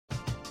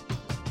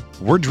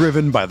We're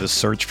driven by the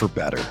search for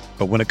better.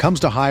 But when it comes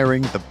to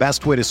hiring, the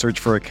best way to search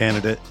for a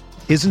candidate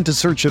isn't to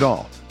search at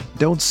all.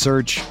 Don't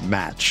search,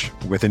 match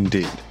with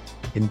Indeed.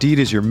 Indeed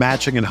is your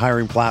matching and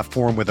hiring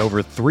platform with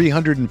over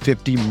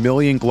 350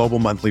 million global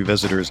monthly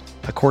visitors,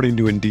 according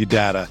to Indeed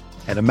data,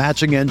 and a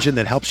matching engine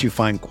that helps you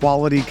find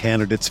quality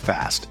candidates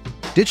fast.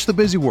 Ditch the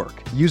busy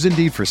work. Use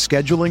Indeed for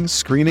scheduling,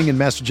 screening, and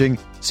messaging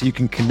so you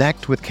can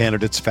connect with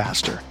candidates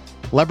faster.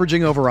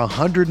 Leveraging over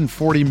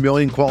 140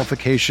 million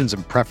qualifications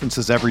and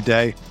preferences every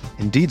day,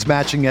 Indeed's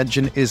matching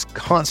engine is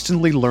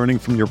constantly learning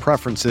from your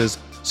preferences,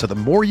 so the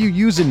more you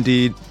use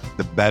Indeed,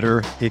 the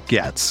better it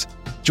gets.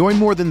 Join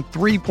more than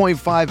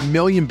 3.5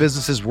 million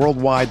businesses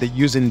worldwide that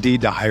use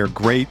Indeed to hire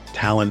great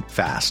talent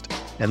fast.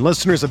 And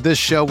listeners of this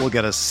show will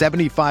get a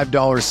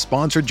 $75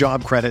 sponsored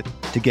job credit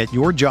to get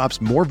your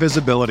jobs more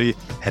visibility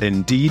at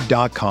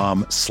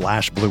Indeed.com/Blue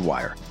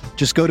Wire.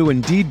 Just go to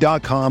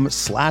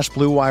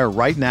Indeed.com/Blue Wire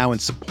right now and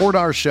support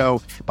our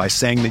show by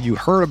saying that you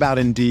heard about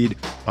Indeed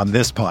on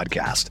this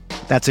podcast.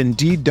 That's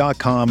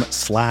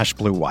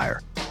Indeed.com/Blue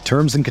Wire.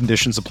 Terms and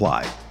conditions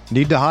apply.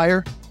 Need to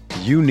hire?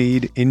 You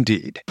need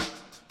Indeed.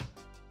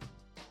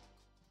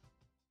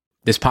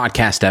 This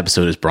podcast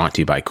episode is brought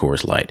to you by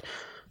Coors Light.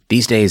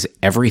 These days,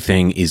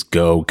 everything is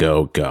go,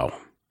 go, go.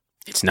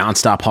 It's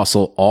nonstop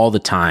hustle all the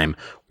time.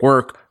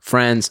 Work,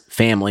 friends,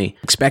 family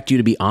expect you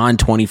to be on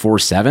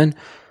 24/7.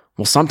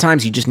 Well,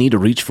 sometimes you just need to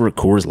reach for a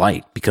Coors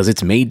Light because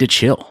it's made to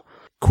chill.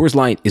 Coors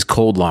Light is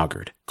cold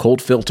lagered,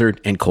 cold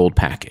filtered, and cold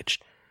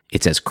packaged.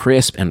 It's as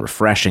crisp and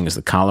refreshing as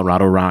the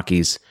Colorado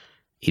Rockies.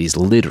 It is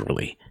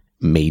literally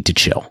made to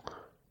chill.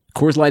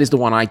 Coors Light is the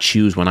one I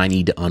choose when I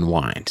need to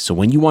unwind. So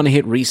when you want to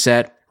hit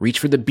reset, reach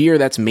for the beer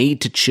that's made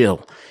to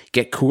chill.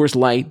 Get Coors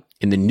Light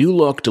in the new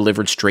look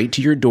delivered straight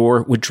to your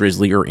door with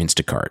Drizzly or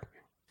Instacart.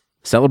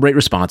 Celebrate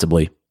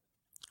responsibly.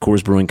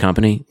 Coors Brewing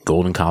Company,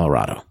 Golden,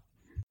 Colorado.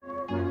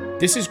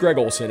 This is Greg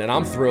Olson, and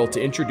I'm thrilled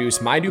to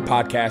introduce my new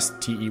podcast,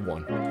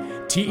 TE1.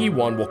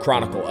 TE1 will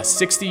chronicle a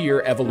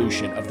 60-year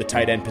evolution of the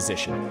tight end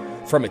position,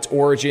 from its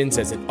origins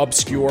as an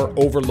obscure,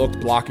 overlooked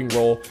blocking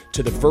role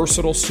to the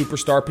versatile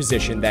superstar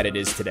position that it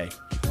is today.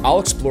 I'll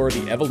explore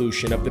the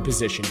evolution of the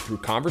position through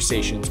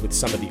conversations with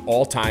some of the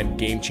all-time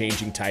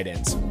game-changing tight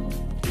ends.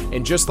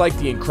 And just like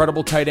the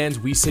incredible tight ends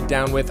we sit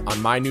down with on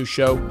my new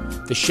show,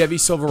 the Chevy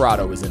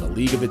Silverado is in a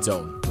league of its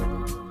own.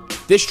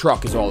 This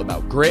truck is all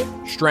about grit,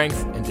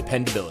 strength, and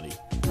dependability,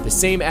 the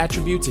same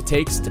attributes it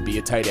takes to be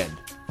a tight end.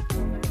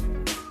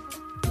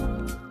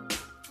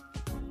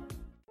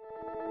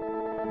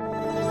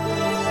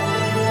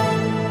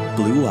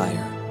 Blue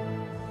Wire.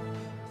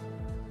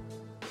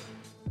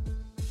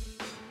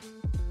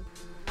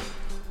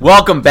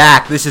 Welcome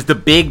back. This is the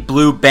Big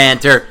Blue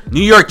Banter New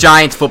York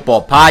Giants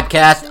football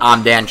podcast.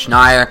 I'm Dan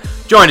Schneier,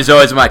 joined as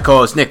always by my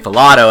co-host Nick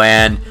Filato,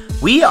 and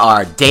we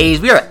are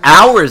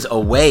hours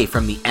away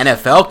from the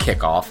NFL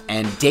kickoff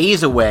and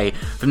days away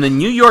from the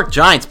New York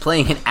Giants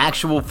playing an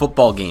actual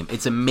football game.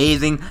 It's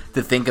amazing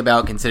to think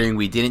about, considering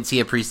we didn't see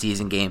a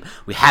preseason game.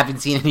 We haven't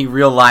seen any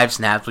real live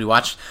snaps. We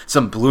watched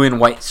some blue and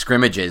white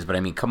scrimmages, but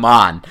I mean, come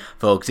on,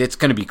 folks. It's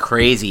going to be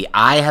crazy.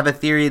 I have a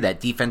theory that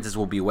defenses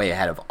will be way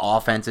ahead of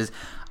offenses.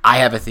 I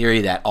have a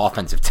theory that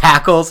offensive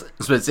tackles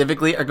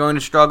specifically are going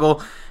to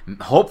struggle.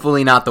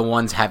 Hopefully not the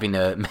ones having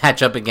to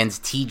match up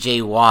against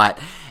TJ Watt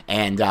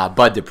and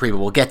Bud Dupree, but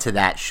we'll get to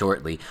that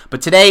shortly.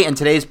 But today, in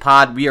today's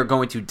pod, we are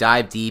going to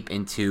dive deep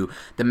into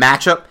the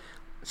matchup,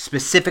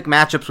 specific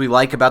matchups we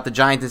like about the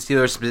Giants and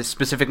Steelers,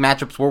 specific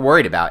matchups we're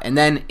worried about. And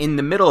then in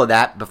the middle of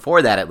that,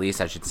 before that at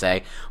least I should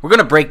say, we're going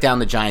to break down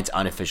the Giants'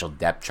 unofficial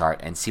depth chart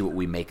and see what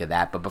we make of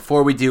that. But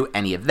before we do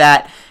any of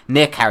that,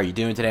 Nick, how are you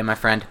doing today, my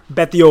friend?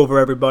 Bet the over,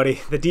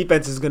 everybody. The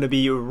defense is going to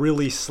be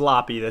really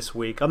sloppy this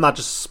week. I'm not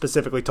just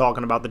specifically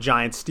talking about the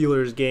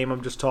Giants-Steelers game.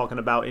 I'm just talking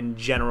about in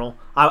general.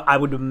 I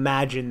would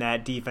imagine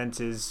that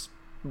defenses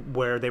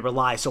where they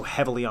rely so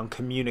heavily on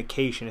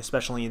communication,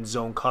 especially in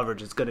zone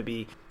coverage, it's going to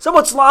be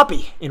somewhat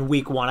sloppy in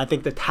week one. I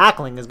think the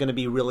tackling is going to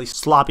be really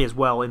sloppy as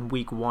well in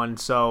week one,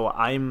 so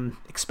I'm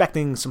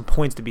expecting some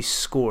points to be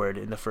scored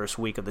in the first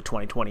week of the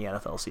 2020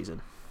 NFL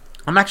season.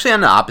 I'm actually on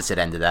the opposite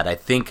end of that. I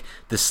think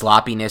the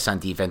sloppiness on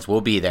defense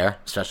will be there,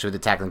 especially with the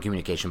tackling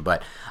communication,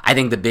 but I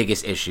think the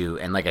biggest issue,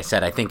 and like I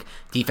said, I think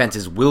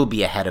defenses will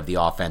be ahead of the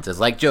offenses.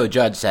 Like Joe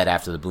Judge said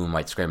after the blue and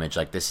white scrimmage,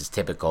 like this is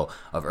typical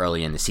of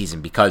early in the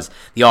season because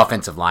the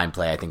offensive line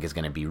play I think is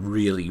going to be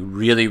really,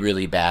 really,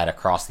 really bad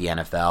across the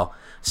NFL,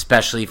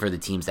 especially for the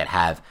teams that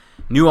have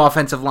new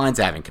offensive lines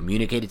that haven't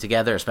communicated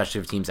together,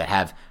 especially for teams that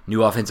have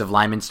new offensive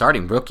linemen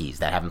starting, rookies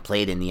that haven't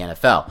played in the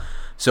NFL.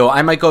 So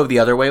I might go the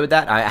other way with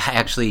that. I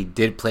actually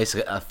did place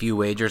a few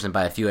wagers, and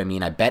by a few I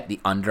mean I bet the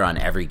under on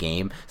every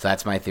game. So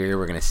that's my theory.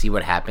 We're going to see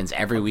what happens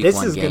every week. This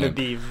one is game. going to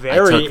be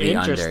very interesting.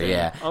 Under,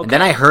 yeah. Okay. And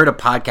then I heard a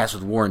podcast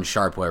with Warren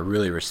Sharp, who I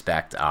really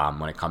respect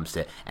when it comes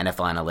to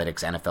NFL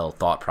analytics, NFL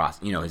thought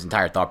process. You know, his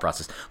entire thought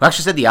process. Who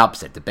actually said the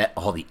opposite, to bet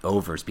all the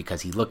overs,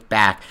 because he looked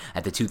back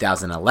at the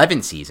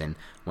 2011 season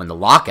when the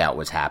lockout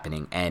was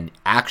happening, and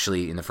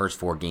actually in the first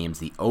 4 games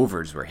the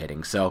overs were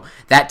hitting. So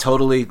that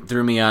totally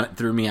threw me on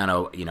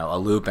a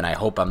little Loop, and I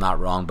hope I'm not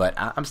wrong, but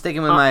I'm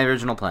sticking with my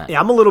original plan. Yeah,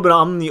 I'm a little bit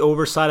on the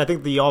overside. I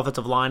think the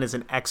offensive line is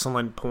an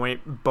excellent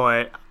point,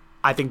 but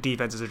I think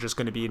defenses are just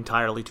going to be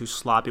entirely too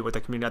sloppy with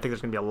the community. I think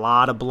there's going to be a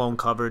lot of blown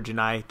coverage, and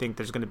I think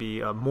there's going to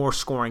be more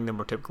scoring than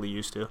we're typically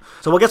used to.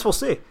 So I guess we'll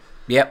see.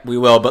 Yep, we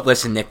will. But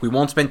listen, Nick, we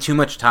won't spend too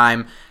much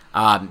time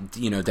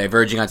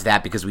diverging onto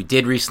that, because we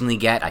did recently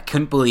get, I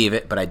couldn't believe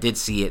it, but I did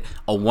see it,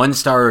 a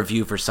 1-star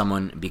review for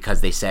someone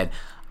because they said,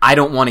 I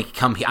don't want to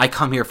come here. I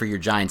come here for your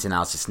Giants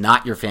analysis,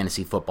 not your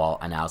fantasy football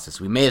analysis.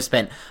 We may have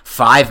spent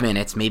 5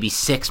 minutes, maybe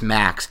 6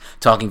 max,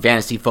 talking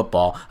fantasy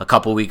football a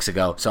couple weeks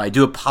ago. So I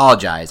do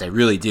apologize. I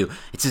really do.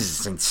 It's a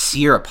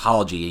sincere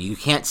apology. You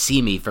can't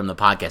see me from the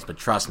podcast, but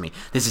trust me,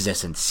 this is a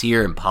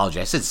sincere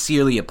apology. I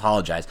sincerely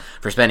apologize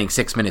for spending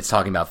 6 minutes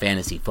talking about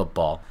fantasy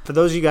football. For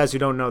those of you guys who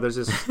don't know, there's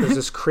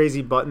this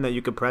crazy button that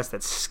you can press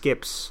that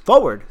skips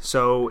forward.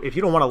 So if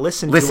you don't want to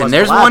listen to us,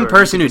 there's one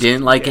person who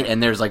didn't like it,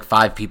 and there's like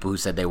 5 people who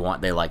said they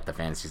like the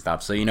fantasy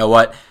stuff. So you know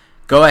what?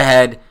 Go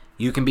ahead.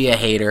 You can be a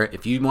hater.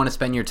 If you want to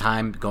spend your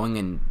time going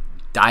and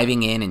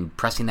diving in and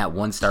pressing that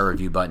 1-star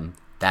review button,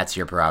 that's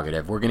your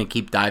prerogative. We're going to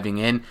keep diving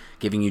in,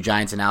 giving you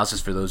Giants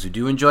analysis for those who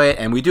do enjoy it,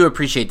 and we do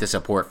appreciate the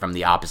support from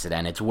the opposite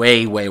end. It's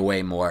way, way,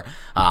 way more,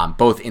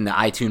 both in the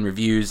iTunes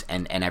reviews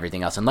and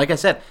everything else. And like I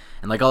said,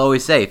 and like I'll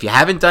always say, if you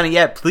haven't done it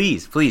yet,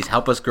 please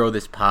help us grow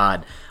this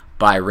pod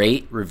by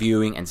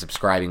reviewing, and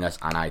subscribing us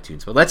on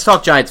iTunes. But let's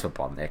talk Giants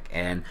football, Nick.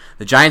 And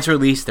the Giants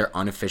released their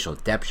unofficial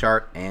depth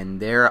chart, and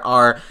there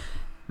are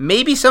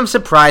maybe some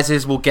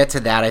surprises. We'll get to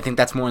that. I think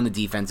that's more on the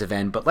defensive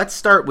end. But let's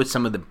start with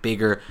some of the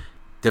bigger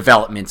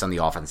developments on the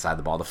offensive side of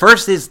the ball. The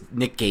first is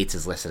Nick Gates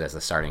is listed as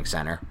the starting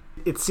center.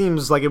 It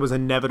seems like it was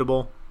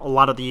inevitable. A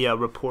lot of the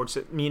reports,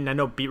 I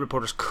know beat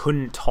reporters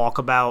couldn't talk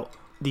about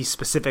these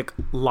specific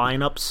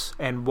lineups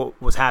and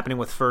what was happening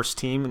with first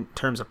team in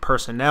terms of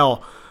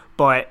personnel,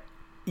 but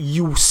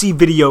you see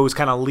videos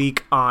kind of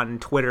leak on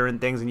Twitter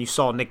and things, and you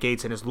saw Nick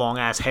Gates in his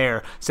long-ass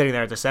hair sitting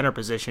there at the center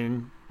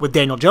position with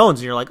Daniel Jones,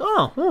 and you're like,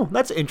 oh,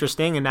 that's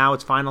interesting, and now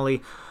it's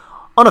finally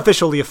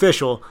unofficially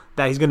official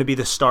that he's going to be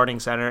the starting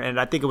center, and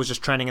I think it was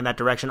just trending in that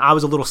direction. I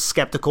was a little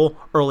skeptical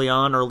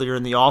earlier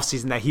in the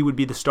offseason that he would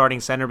be the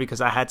starting center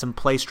because I had some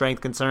play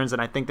strength concerns,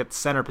 and I think that the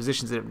center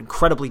position is an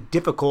incredibly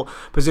difficult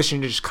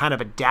position to just kind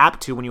of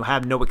adapt to when you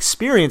have no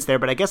experience there,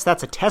 but I guess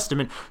that's a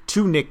testament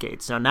to Nick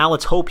Gates. Now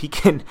let's hope he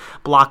can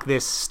block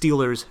this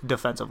Steelers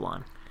defensive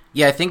line.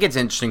 Yeah, I think it's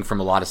interesting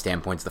from a lot of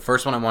standpoints. The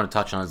first one I want to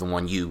touch on is the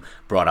one you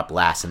brought up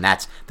last, and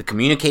that's the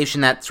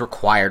communication that's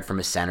required from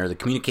a center, the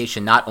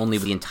communication not only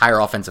with the entire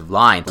offensive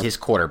line, his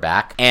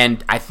quarterback,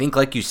 and I think,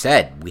 like you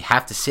said, we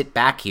have to sit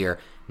back here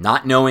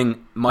not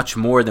knowing much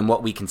more than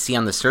what we can see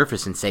on the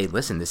surface and say,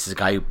 listen, this is a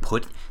guy who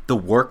put the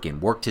work in,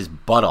 worked his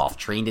butt off,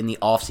 trained in the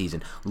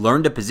offseason,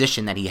 learned a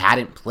position that he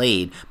hadn't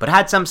played, but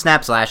had some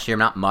snaps last year,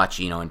 not much,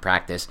 in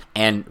practice,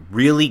 and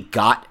really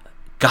got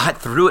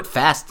through it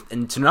fast,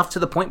 and it's enough to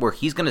the point where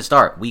he's going to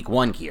start week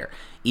 1 here.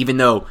 Even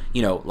though,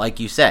 like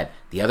you said,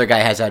 the other guy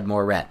has had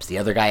more reps. The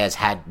other guy has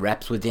had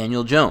reps with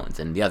Daniel Jones,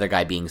 and the other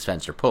guy being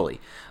Spencer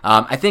Pulley.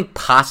 I think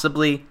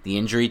possibly the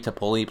injury to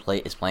Pulley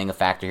is playing a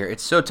factor here.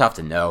 It's so tough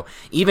to know.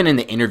 Even in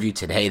the interview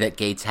today that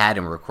Gates had,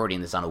 and we're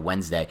recording this on a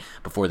Wednesday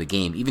before the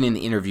game, even in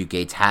the interview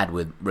Gates had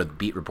with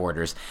beat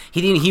reporters,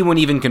 he wouldn't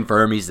even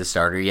confirm he's the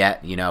starter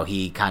yet.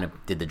 He kind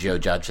of did the Joe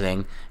Judge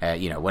thing,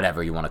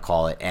 whatever you want to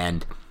call it,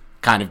 and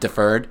kind of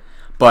deferred,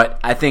 but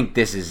I think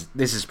this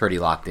is pretty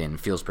locked in.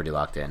 Feels pretty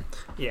locked in.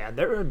 Yeah,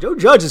 Joe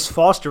Judge is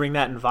fostering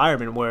that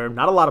environment where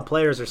not a lot of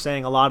players are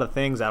saying a lot of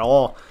things at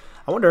all.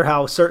 I wonder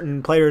how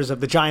certain players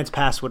of the Giants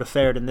past would have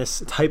fared in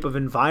this type of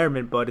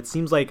environment, but it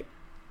seems like,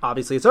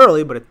 obviously it's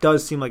early, but it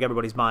does seem like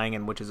everybody's buying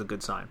in, which is a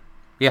good sign.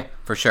 Yeah,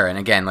 for sure. And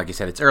again, like you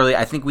said, it's early.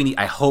 I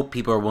hope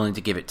people are willing to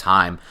give it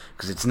time,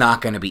 because it's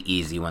not going to be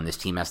easy when this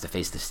team has to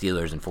face the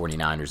Steelers and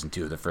 49ers in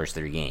 2 of the first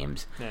 3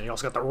 games. Yeah, you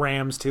also got the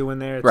Rams, too, in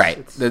there.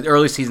 The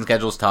early season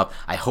schedule is tough.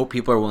 I hope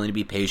people are willing to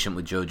be patient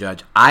with Joe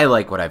Judge. I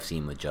like what I've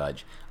seen with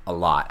Judge a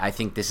lot. I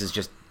think this is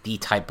just the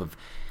type of...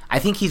 I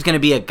think he's going to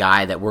be a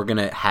guy that we're going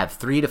to have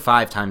 3 to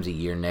 5 times a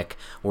year, Nick,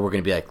 where we're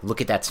going to be like, look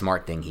at that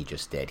smart thing he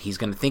just did. He's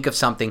going to think of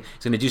something.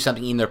 He's going to do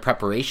something in their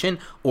preparation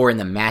or in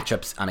the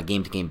matchups on a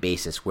game-to-game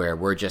basis where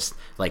we're just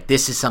like,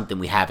 this is something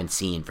we haven't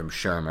seen from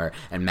Shermer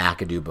and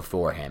McAdoo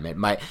before him. It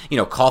might,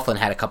 Coughlin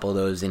had a couple of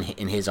those in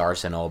his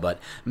arsenal, but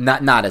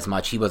not as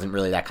much. He wasn't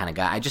really that kind of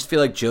guy. I just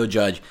feel like Joe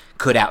Judge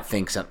could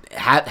outthink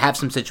have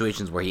some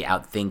situations where he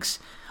outthinks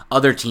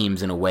other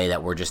teams in a way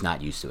that we're just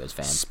not used to as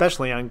fans.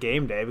 Especially on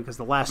game day, because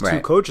the last 2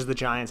 coaches the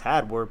Giants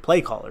had were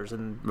play callers.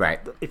 And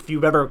if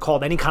you've ever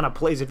called any kind of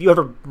plays, if you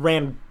ever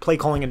ran play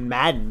calling in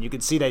Madden, you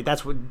could see that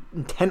that's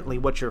intently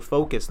what you're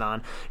focused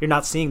on. You're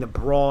not seeing the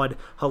broad,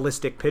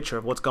 holistic picture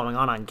of what's going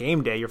on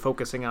game day. You're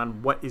focusing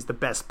on what is the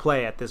best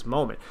play at this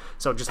moment.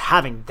 So just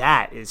having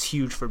that is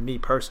huge for me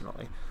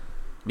personally.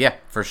 Yeah,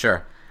 for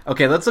sure.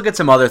 Okay, let's look at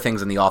some other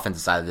things on the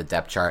offensive side of the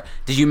depth chart.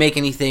 Did you make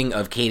anything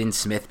of Caden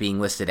Smith being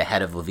listed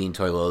ahead of Levine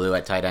Toilolo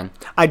at tight end?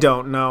 I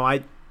don't know.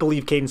 I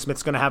believe Caden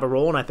Smith's going to have a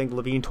role, and I think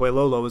Levine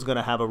Toilolo is going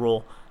to have a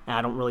role and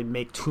I don't really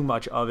make too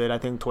much of it. I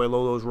think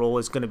Toilolo's role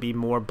is going to be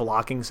more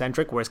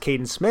blocking-centric, whereas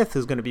Caden Smith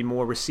is going to be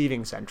more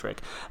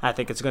receiving-centric. I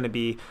think it's going to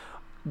be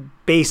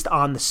based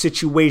on the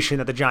situation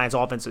that the Giants'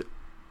 offense,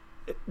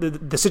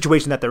 the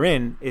situation that they're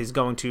in is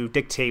going to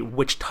dictate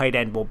which tight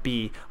end will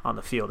be on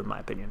the field, in my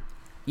opinion.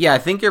 Yeah, I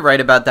think you're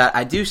right about that.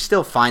 I do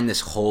still find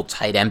this whole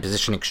tight end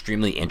position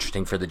extremely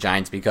interesting for the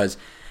Giants because,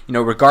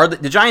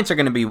 regardless, the Giants are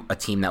going to be a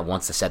team that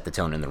wants to set the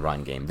tone in the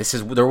run game.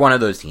 They're one of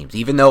those teams,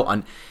 even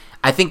though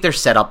I think they're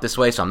set up this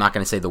way, so I'm not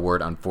going to say the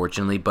word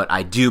unfortunately, but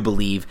I do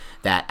believe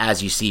that,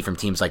 as you see from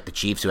teams like the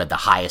Chiefs, who had the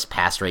highest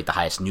pass rate, the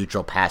highest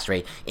neutral pass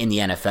rate in the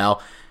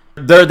NFL,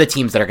 they're the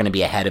teams that are going to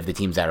be ahead of the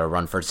teams that are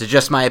run first. It's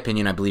just my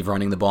opinion. I believe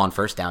running the ball on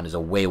first down is a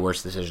way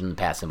worse decision than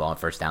passing the ball on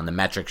first down. The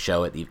metrics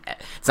show it.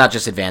 It's not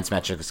just advanced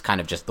metrics. It's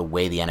kind of just the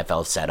way the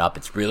NFL is set up.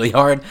 It's really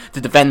hard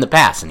to defend the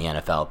pass in the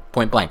NFL,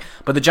 point blank.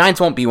 But the Giants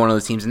won't be one of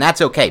those teams, and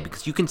that's okay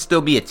because you can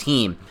still be a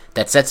team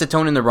that sets the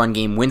tone in the run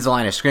game, wins the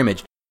line of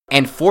scrimmage,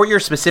 and for your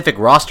specific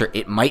roster,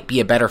 it might be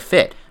a better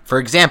fit. For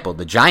example,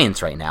 the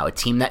Giants right now, a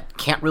team that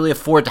can't really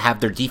afford to have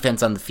their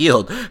defense on the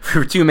field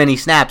for too many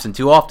snaps and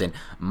too often,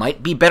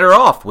 might be better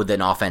off with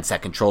an offense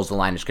that controls the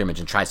line of scrimmage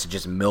and tries to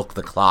just milk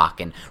the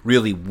clock and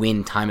really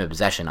win time of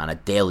possession on a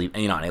daily,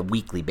 on a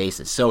weekly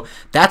basis. So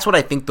that's what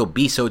I think they'll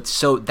be. So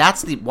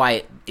that's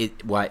why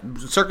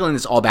circling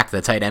this all back to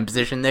the tight end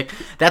position, Nick.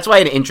 That's why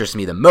it interests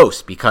me the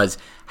most because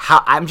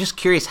I'm just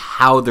curious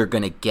how they're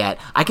going to get.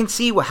 I can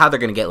see how they're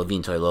going to get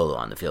Levine Toilolo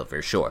on the field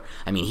for sure.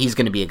 I mean, he's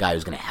going to be a guy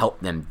who's going to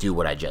help them do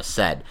what I just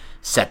said.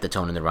 Set the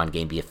tone in the run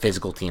game, be a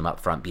physical team up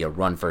front, be a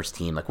run-first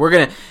team. Like, we're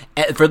going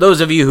to, for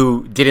those of you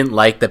who didn't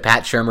like the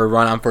Pat Shurmur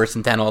run on 1st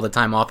and 10 all the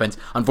time offense,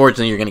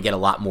 unfortunately, you're going to get a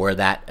lot more of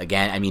that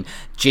again. I mean,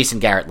 Jason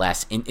Garrett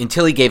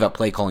until he gave up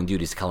play calling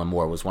duties to Kellen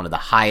Moore, was one of the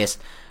highest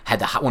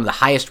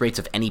rates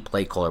of any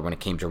play caller when it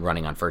came to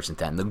running on 1st and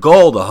 10. The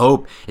goal, the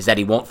hope, is that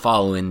he won't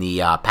follow in the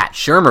Pat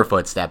Shurmur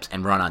footsteps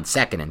and run on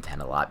 2nd and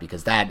 10 a lot,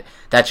 because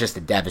that's just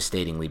a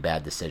devastatingly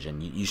bad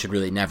decision. You should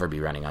really never be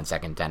running on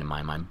 2nd and 10 in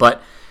my mind.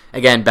 But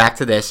again, back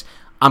to this.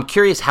 I'm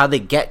curious how they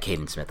get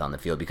Caden Smith on the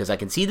field because I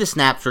can see the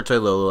snaps for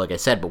Toilolo, like I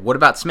said, but what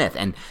about Smith?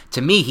 And to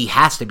me, he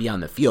has to be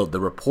on the field. The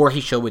rapport he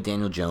showed with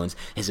Daniel Jones,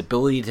 his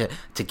ability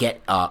to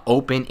get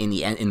open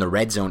in the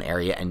red zone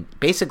area, and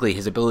basically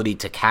his ability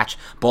to catch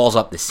balls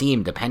up the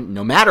seam,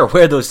 no matter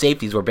where those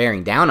safeties were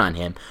bearing down on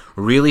him,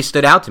 really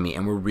stood out to me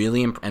and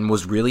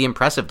was really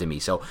impressive to me.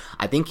 So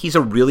I think he's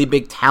a really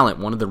big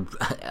talent,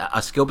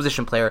 a skill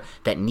position player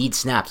that needs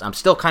snaps. I'm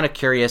still kind of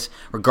curious,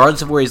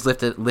 regardless of where he's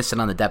listed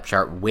on the depth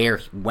chart,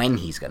 when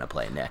he's going to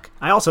play, Nick.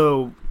 I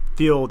also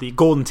feel the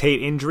Golden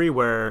Tate injury,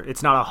 where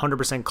it's not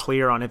 100%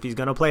 clear on if he's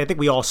going to play. I think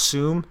we all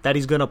assume that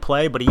he's going to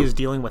play, but he is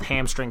dealing with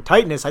hamstring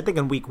tightness. I think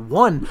in week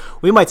 1,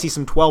 we might see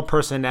some 12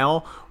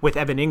 personnel with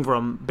Evan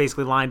Ingram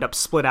basically lined up,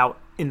 split out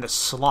in the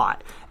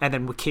slot, and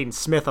then with Caden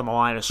Smith on the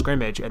line of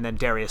scrimmage, and then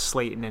Darius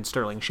Slayton and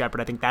Sterling Shepard.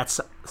 I think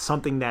that's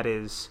something that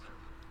is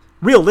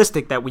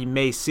realistic that we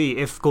may see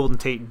if Golden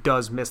Tate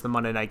does miss the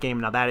Monday night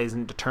game. Now, that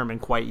isn't determined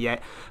quite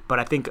yet, but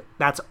I think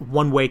that's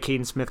one way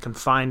Caden Smith can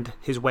find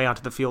his way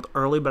onto the field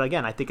early. But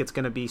again, I think it's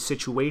going to be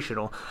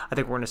situational. I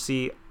think we're going to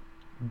see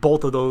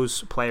both of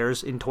those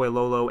players in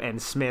Toilolo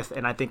and Smith,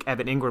 and I think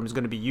Evan Ingram is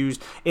going to be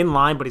used in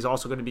line, but he's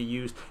also going to be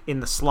used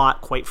in the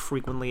slot quite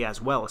frequently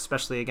as well,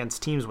 especially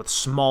against teams with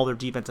smaller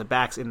defensive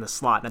backs in the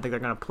slot, and I think they're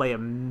going to play a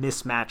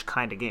mismatch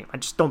kind of game. I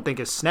just don't think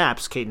his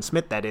snaps, Caden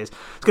Smith that is,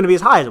 it's going to be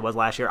as high as it was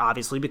last year,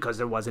 obviously, because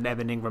there was an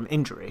Evan Ingram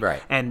injury,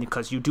 right? And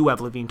because you do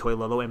have Levine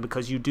Toilolo, and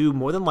because you do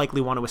more than likely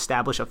want to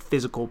establish a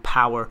physical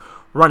power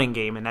running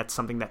game, and that's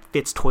something that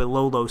fits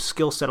Toilolo's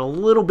skill set a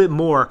little bit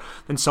more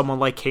than someone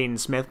like Caden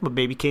Smith. But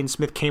maybe Caden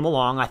Smith came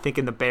along. I think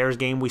in the Bears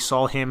game we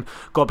saw him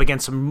go up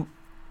against some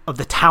of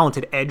the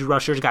talented edge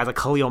rushers, guys like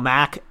Khalil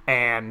Mack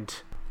and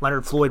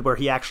Leonard Floyd, where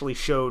he actually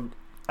showed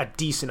a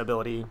decent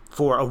ability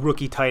for a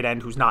rookie tight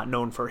end who's not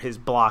known for his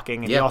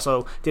blocking, and he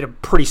also did a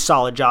pretty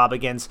solid job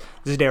against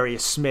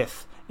Zadarius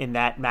Smith in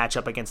that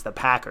matchup against the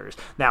Packers.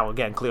 Now,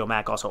 again, Khalil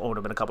Mack also owned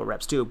him in a couple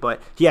reps too, but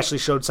he actually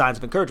showed signs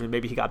of encouragement.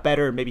 Maybe he got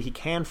better. Maybe he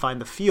can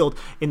find the field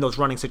in those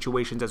running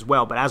situations as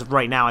well. But as of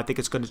right now, I think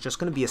it's just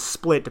going to be a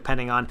split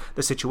depending on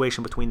the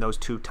situation between those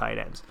two tight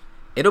ends.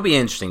 It'll be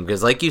interesting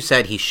because, like you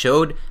said, he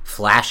showed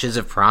flashes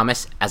of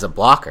promise as a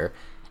blocker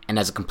and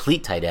as a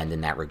complete tight end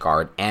in that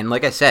regard. And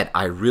like I said,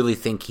 I really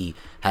think he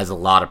has a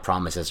lot of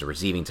promise as a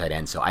receiving tight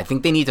end. So I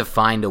think they need to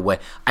find a way.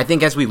 I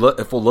think if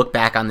we'll look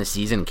back on the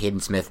season,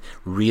 Caden Smith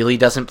really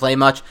doesn't play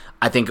much,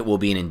 I think it will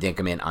be an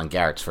indictment on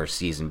Garrett's first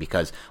season,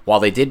 because while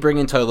they did bring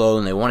in Toilolo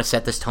and they want to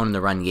set this tone in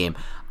the run game,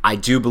 I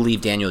do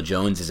believe Daniel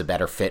Jones is a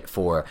better fit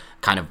for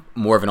kind of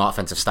more of an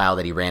offensive style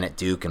that he ran at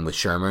Duke and with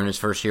Shurmur in his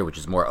first year, which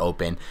is more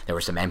open. There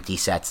were some empty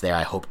sets there.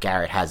 I hope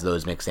Garrett has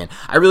those mixed in.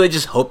 I really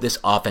just hope this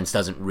offense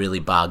doesn't really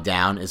bog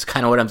down, is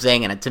kind of what I'm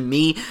saying. And to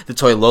me, the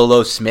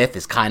Toilolo Smith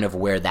is kind of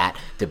where that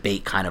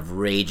debate kind of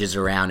rages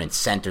around and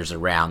centers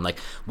around. Like,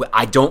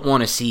 I don't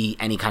want to see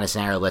any kind of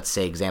scenario, let's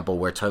say example,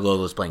 where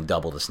Toilolo is playing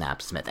double the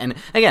snap Smith. And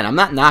again, I'm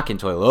not knocking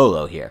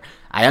Toilolo here.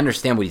 I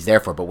understand what he's there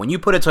for, but when you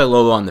put a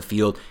Toilolo on the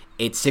field,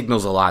 it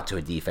signals a lot to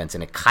a defense,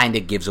 and it kind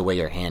of gives away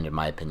your hand, in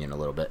my opinion, a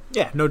little bit.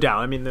 Yeah, no doubt.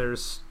 I mean,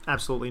 there's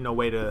absolutely no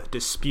way to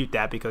dispute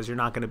that because you're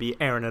not going to be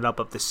airing it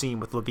up the seam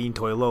with Levine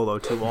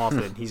Toilolo too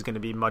often. He's going to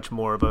be much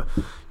more of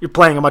you're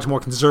playing a much more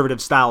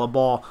conservative style of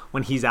ball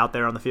when he's out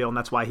there on the field, and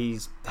that's why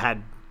he's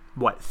had,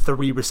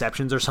 3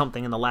 receptions or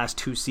something in the last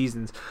 2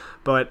 seasons.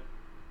 But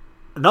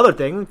another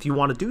thing, if you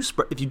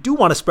do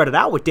want to spread it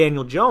out with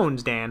Daniel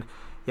Jones, Dan,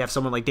 you have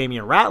someone like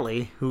Damian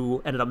Ratley,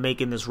 who ended up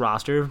making this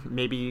roster.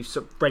 Maybe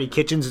Freddie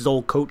Kitchens, his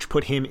old coach,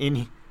 put him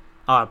in,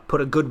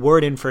 put a good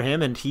word in for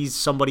him, and he's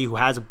somebody who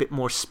has a bit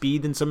more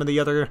speed than some of the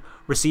other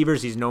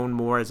receivers. He's known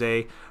more as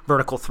a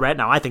vertical threat.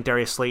 Now, I think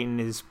Darius Slayton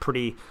is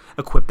pretty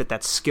equipped at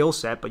that skill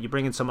set, but you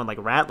bring in someone like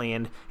Ratley,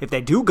 and if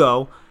they do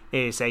go,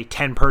 say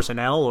 10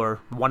 personnel or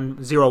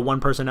 1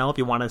 personnel, if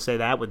you want to say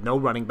that, with no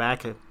running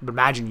back,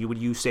 imagine you would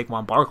use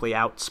Saquon Barkley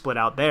split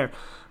out there.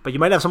 But you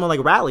might have someone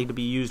like Ratley to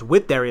be used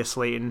with Darius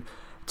Slayton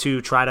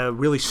to try to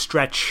really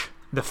stretch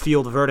the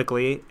field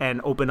vertically and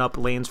open up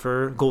lanes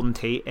for Golden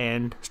Tate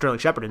and Sterling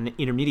Shepard in the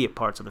intermediate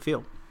parts of the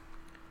field.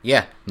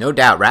 Yeah, no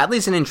doubt.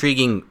 Ratley's an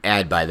intriguing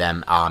ad by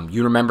them.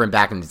 You remember him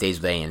back in his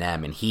days with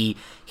A&M, and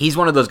he's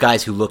one of those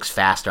guys who looks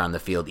faster on the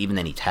field even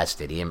than he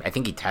tested. I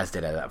think he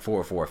tested at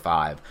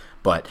 4.45,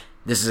 but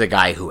this is a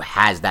guy who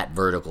has that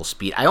vertical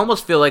speed. I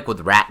almost feel like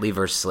with Ratley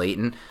versus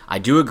Slayton, I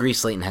do agree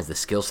Slayton has the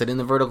skill set in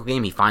the vertical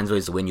game. He finds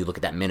ways to win. You look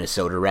at that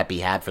Minnesota rep he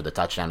had for the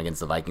touchdown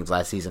against the Vikings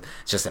last season.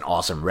 It's just an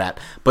awesome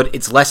rep. But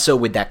it's less so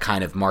with that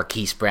kind of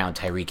Marquise Brown,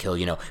 Tyreek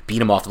Hill,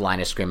 beat him off the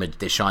line of scrimmage,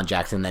 Deshaun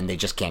Jackson, then they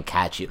just can't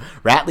catch you.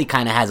 Ratley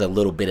kind of has a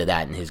little bit of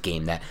that in his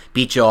game, that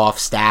beat you off,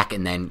 stack,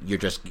 and then you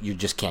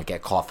just can't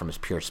get caught from his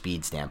pure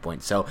speed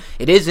standpoint. So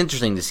it is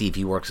interesting to see if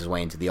he works his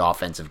way into the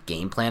offensive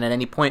game plan at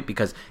any point,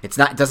 because it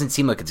doesn't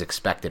seem like it's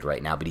expected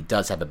right now, but he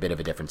does have a bit of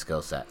a different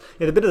skill set.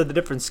 Yeah, the bit of the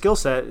different skill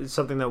set is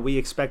something that we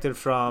expected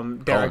from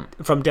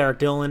Derek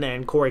Dillon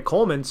and Corey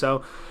Coleman.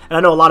 So, and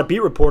I know a lot of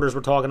beat reporters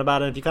were talking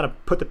about it. If you kind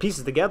of put the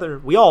pieces together,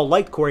 we all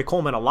liked Corey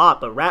Coleman a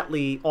lot, but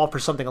Ratley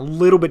offers something a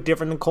little bit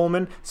different than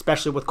Coleman,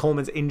 especially with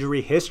Coleman's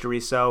injury history.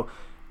 So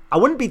I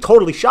wouldn't be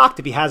totally shocked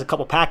if he has a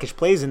couple package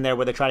plays in there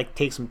where they try to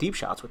take some deep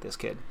shots with this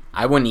kid.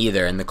 I wouldn't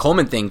either. And the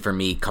Coleman thing for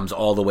me comes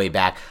all the way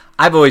back.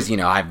 I've always,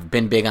 I've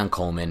been big on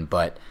Coleman,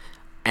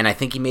 and I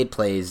think he made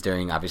plays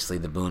during, obviously,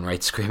 the Boone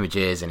Wright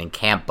scrimmages and in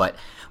camp. But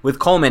with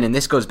Coleman, and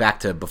this goes back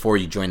to before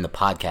you joined the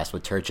podcast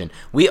with Turchin,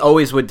 we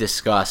always would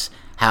discuss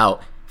how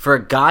for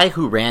a guy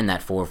who ran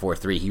that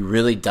 4.43, he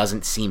really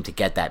doesn't seem to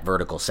get that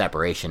vertical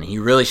separation. He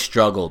really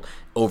struggled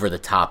over the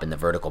top in the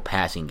vertical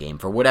passing game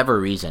for whatever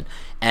reason.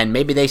 And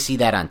maybe they see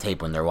that on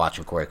tape when they're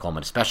watching Corey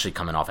Coleman, especially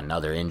coming off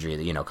another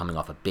injury, coming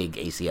off a big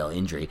ACL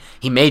injury.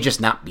 He may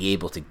just not be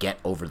able to get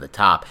over the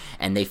top.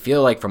 And they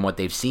feel like from what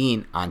they've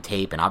seen on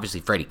tape, and obviously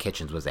Freddie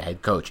Kitchens was the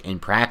head coach in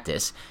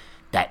practice,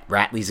 that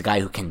Ratley's a guy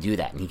who can do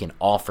that, and he can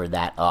offer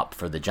that up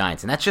for the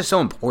Giants. And that's just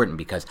so important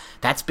because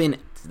that's been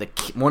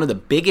one of the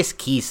biggest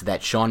keys to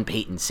that Sean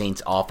Payton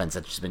Saints offense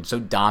that's just been so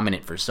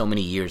dominant for so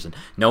many years and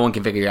no one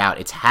can figure it out.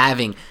 It's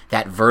having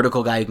that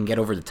vertical guy who can get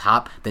over the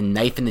top, the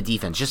knife in the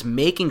defense, just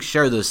making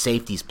sure those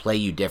safeties play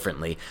you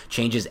differently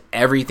changes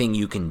everything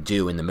you can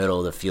do in the middle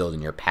of the field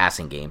in your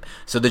passing game.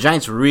 So the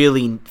Giants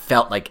really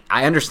felt like,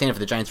 I understand if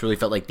the Giants really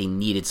felt like they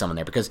needed someone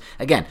there because,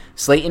 again,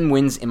 Slayton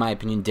wins, in my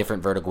opinion,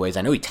 different vertical ways.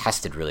 I know he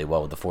tested really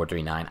well with the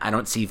 4.39. I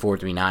don't see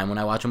 4.39 when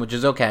I watch him, which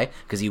is okay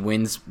because he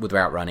wins with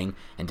route running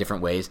in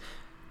different ways.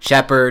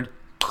 Shepard,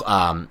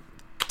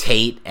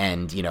 Tate,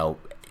 and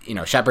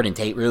Shepard and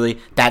Tate really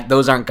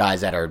those aren't guys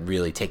that are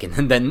really taking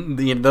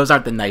those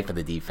aren't the knife of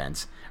the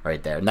defense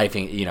right there,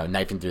 knifing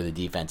through the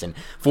defense and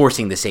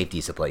forcing the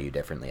safeties to play you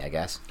differently, I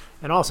guess.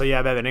 And also you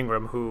have Evan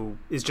Ingram, who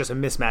is just a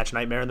mismatch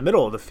nightmare in the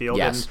middle of the field.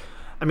 Yes. And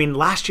I mean,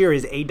 last year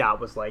his ADOT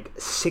was like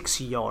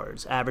 6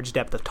 yards, average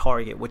depth of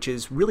target, which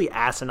is really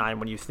asinine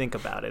when you think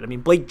about it. I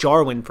mean, Blake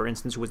Jarwin, for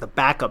instance, who was the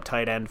backup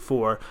tight end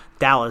for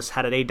Dallas,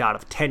 had an ADOT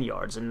of 10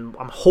 yards, and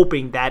I'm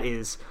hoping that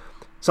is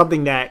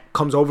something that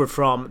comes over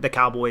from the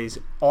Cowboys'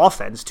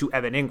 offense to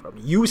Evan Ingram.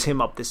 Use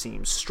him up the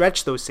seam,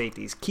 stretch those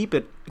safeties, keep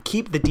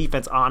the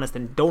defense honest,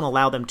 and don't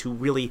allow them to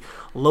really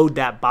load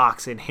that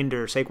box and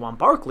hinder Saquon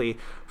Barkley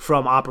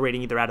from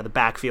operating either out of the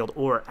backfield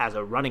or as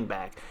a running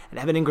back. And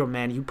Evan Ingram,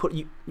 man, what are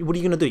you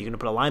going to do? You're going to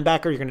put a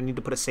linebacker? You're going to need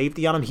to put a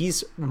safety on him?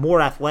 He's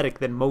more athletic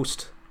than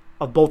most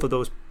of both of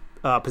those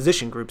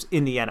position groups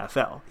in the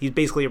NFL. He's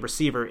basically a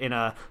receiver in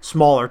a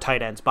smaller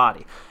tight end's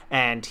body,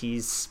 and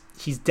he's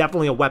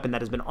definitely a weapon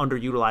that has been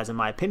underutilized, in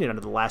my opinion,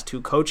 under the last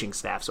 2 coaching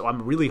staff. So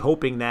I'm really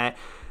hoping that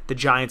the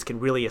Giants can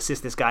really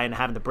assist this guy in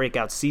having the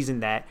breakout season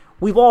that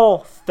we've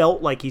all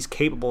felt like he's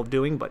capable of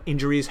doing, but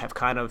injuries have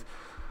kind of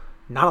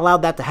not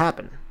allowed that to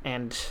happen.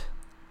 And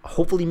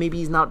hopefully maybe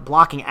he's not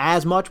blocking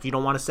as much. You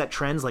don't want to set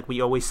trends like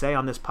we always say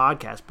on this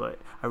podcast, but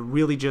I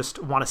really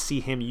just want to see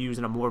him use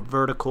in a more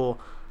vertical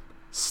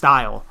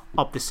style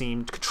up the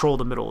seam to control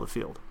the middle of the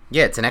field.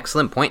 Yeah, it's an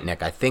excellent point,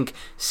 Nick. I think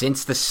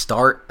since the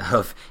start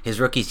of his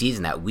rookie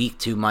season, that Week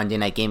 2 Monday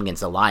night game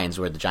against the Lions,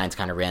 where the Giants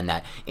kind of ran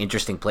that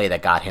interesting play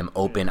that got him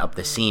open up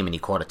the seam and he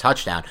caught a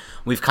touchdown,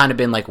 we've kind of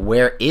been like,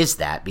 where is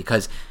that?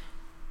 Because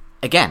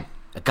again,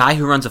 a guy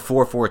who runs a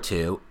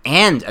 4.42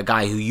 and a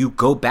guy who you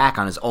go back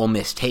on his Ole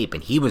Miss tape,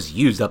 and he was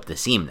used up the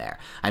seam there.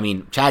 I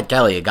mean, Chad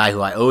Kelly, a guy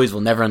who I always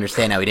will never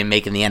understand how he didn't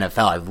make in the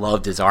NFL. I've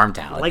loved his arm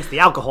talent. He likes the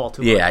alcohol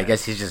too much. Yeah, I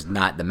guess he's just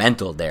not, the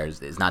mental there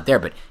is not there,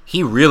 but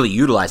he really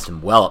utilized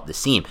him well up the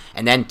seam.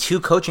 And then 2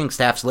 coaching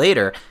staffs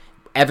later,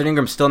 Evan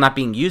Ingram's still not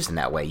being used in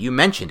that way. You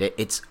mentioned it.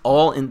 It's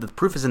all in the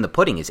proof is in the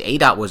pudding. His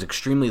ADOT was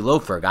extremely low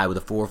for a guy with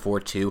a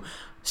 4.42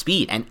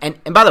 speed.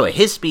 And by the way,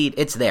 his speed,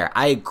 it's there.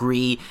 I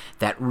agree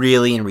that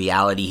really in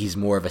reality he's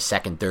more of a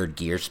second, third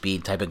gear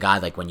speed type of guy,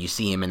 like when you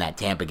see him in that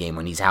Tampa game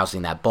when he's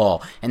housing that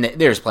ball. And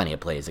there's plenty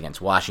of plays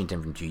against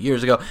Washington from 2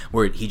 years ago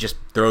where he just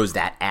throws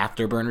that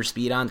afterburner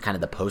speed on, kind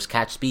of the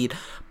post-catch speed.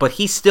 But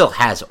he still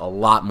has a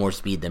lot more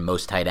speed than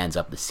most tight ends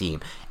up the seam.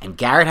 And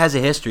Garrett has a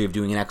history of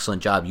doing an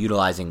excellent job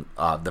utilizing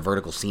the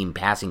vertical seam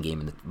passing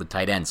game with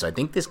tight ends. So I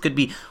think this could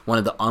be one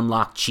of the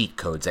unlocked cheat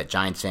codes that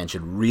Giants fans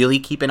should really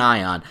keep an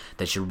eye on,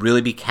 that should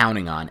really be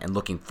counting on and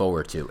looking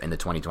forward to in the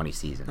 2020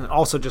 season. And it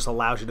also just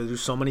allows you to do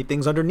so many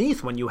things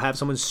underneath when you have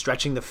someone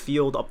stretching the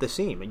field up the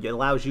seam. It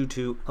allows you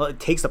to, it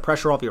takes the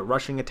pressure off your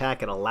rushing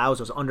attack. It allows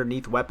those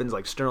underneath weapons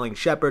like Sterling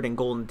Shepard and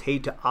Golden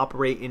Tate to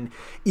operate in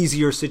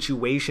easier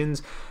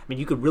situations. I mean,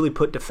 you could really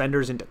put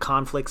defenders into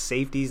conflict,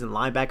 safeties and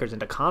linebackers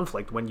into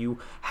conflict when you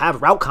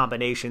have route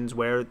combinations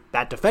where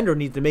that defender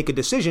needs to make a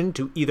decision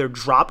to either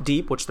drop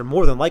deep, which they're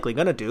more than likely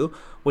going to do,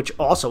 which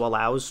also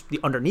allows the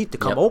underneath to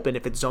come open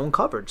if it's zone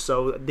coverage.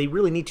 So they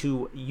really need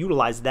to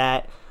utilize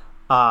that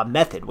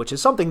method, which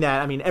is something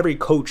that, I mean, every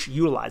coach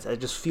utilizes. I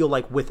just feel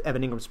like with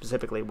Evan Ingram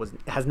specifically,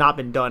 has not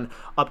been done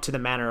up to the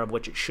manner of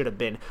which it should have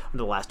been under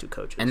the last 2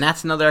 coaches. And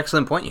that's another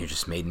excellent point you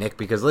just made, Nick,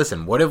 because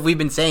listen, what have we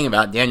been saying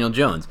about Daniel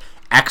Jones?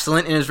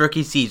 Excellent in his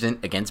rookie season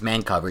against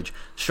man coverage,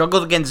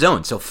 struggled against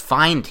zone, so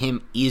find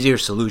him easier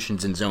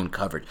solutions in zone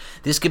coverage.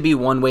 This could be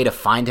one way to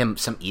find him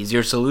some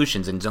easier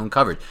solutions in zone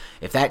coverage.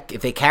 If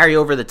they carry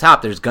over the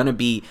top, there's going to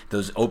be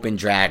those open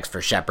drags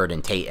for Shepard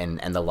and Tate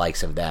and the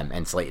likes of them,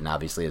 and Slayton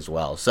obviously as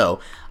well. So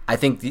I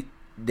think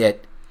that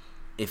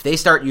if they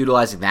start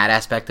utilizing that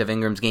aspect of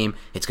Ingram's game,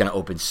 it's going to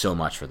open so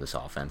much for this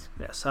offense.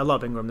 Yes, I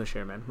love Ingram this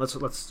year, man.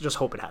 Let's just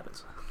hope it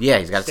happens. Yeah,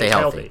 he's got to stay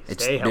healthy.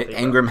 Stay healthy,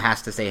 Ingram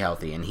has to stay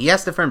healthy, and he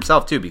has to for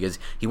himself too, because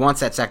he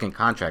wants that second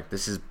contract.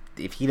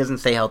 If he doesn't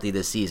stay healthy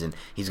this season,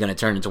 he's going to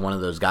turn into one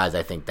of those guys,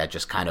 I think, that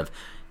just kind of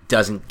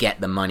doesn't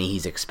get the money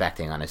he's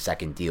expecting on his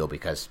second deal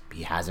because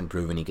he hasn't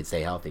proven he could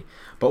stay healthy.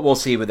 But we'll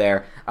see with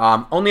there.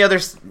 Only other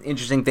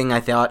interesting thing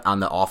I thought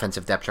on the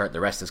offensive depth chart, the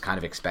rest is kind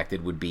of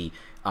expected, would be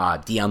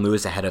Deion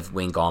Lewis ahead of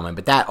Wayne Gallman,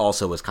 but that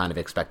also was kind of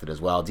expected as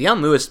well.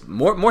 Deion Lewis,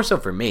 more so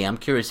for me, I'm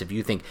curious if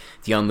you think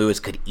Deion Lewis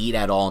could eat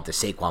at all into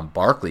Saquon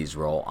Barkley's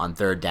role on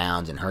third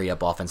downs and hurry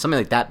up offense, something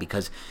like that,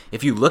 because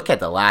if you look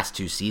at the last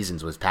 2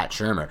 seasons with Pat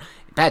Shurmur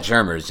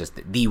is just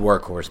the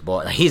workhorse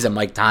ball. He's a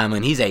Mike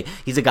Tomlin. He's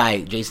a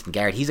guy, Jason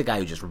Garrett. He's a guy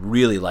who just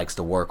really likes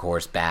to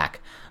workhorse back.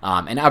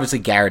 And obviously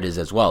Garrett is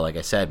as well, like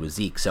I said, with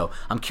Zeke. So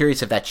I'm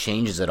curious if that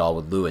changes at all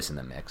with Lewis in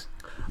the mix.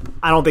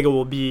 I don't think it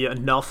will be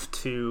enough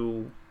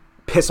to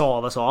piss all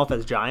of us off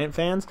as Giant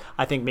fans.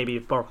 I think maybe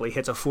if Barkley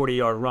hits a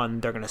 40-yard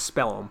run, they're going to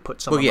spell him,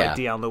 put someone like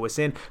Deion Lewis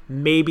in.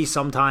 Maybe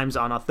sometimes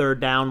on a third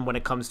down when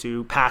it comes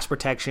to pass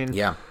protection.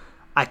 Yeah.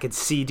 I could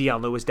see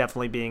Deion Lewis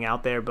definitely being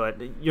out there, but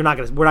we're not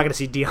gonna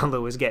see Deion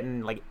Lewis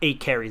getting like 8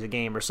 carries a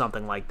game or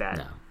something like that.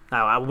 No.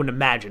 I wouldn't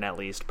imagine, at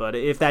least. But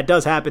if that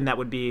does happen, that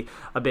would be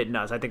a bit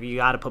nuts. I think you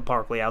got to put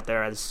Barkley out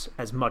there as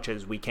much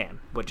as we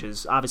can, which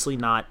is obviously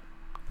not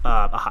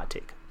a hot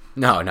take.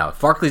 No. If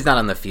Barkley's not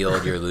on the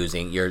field, you're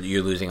losing. You're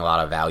losing a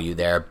lot of value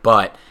there.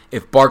 But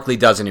if Barkley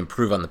doesn't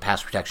improve on the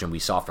pass protection we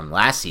saw from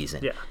last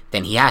season,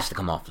 then he has to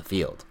come off the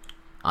field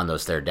on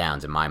those third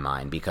downs, in my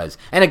mind, because,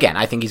 and again,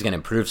 I think he's going to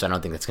improve, so I don't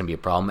think that's going to be a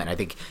problem, and I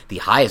think the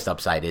highest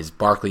upside is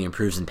Barkley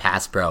improves in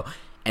pass pro,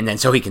 and then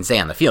so he can stay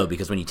on the field,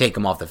 because when you take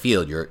him off the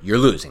field, you're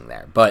losing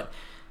there. But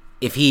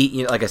if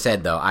he, like I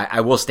said, though, I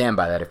will stand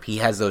by that. If he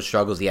has those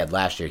struggles he had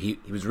last year, he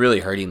was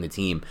really hurting the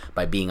team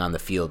by being on the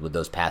field with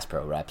those pass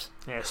pro reps.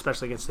 Yeah,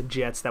 especially against the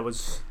Jets, that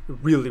was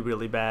really,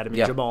 really bad. I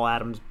mean, Jamal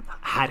Adams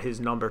had his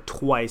number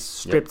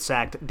twice,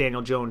 sacked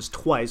Daniel Jones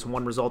twice,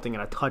 one resulting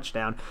in a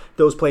touchdown.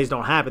 Those plays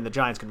don't happen. The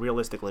Giants could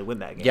realistically win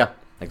that game. Yeah,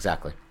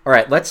 exactly. All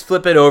right, let's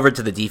flip it over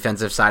to the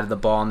defensive side of the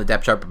ball on the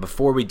depth chart. But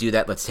before we do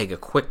that, let's take a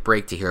quick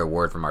break to hear a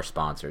word from our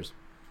sponsors.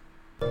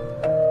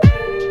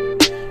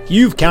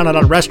 You've counted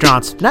on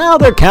restaurants, now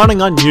they're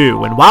counting on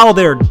you, and while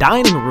their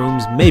dining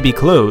rooms may be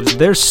closed,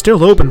 they're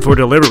still open for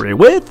delivery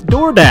with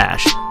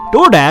DoorDash.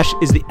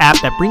 DoorDash is the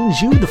app that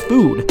brings you the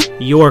food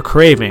you're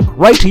craving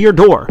right to your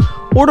door.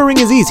 Ordering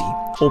is easy.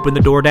 Open the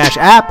DoorDash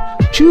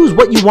app, choose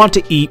what you want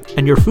to eat,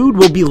 and your food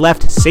will be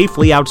left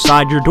safely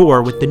outside your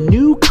door with the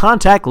new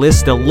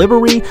contactless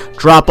delivery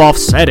drop-off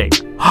setting.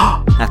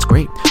 That's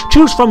great.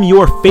 Choose from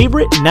your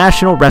favorite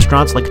national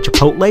restaurants like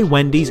Chipotle,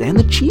 Wendy's, and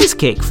the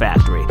Cheesecake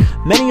Factory.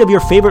 Many of your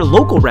favorite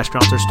local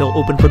restaurants are still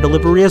open for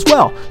delivery as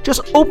well.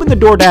 Just open the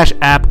DoorDash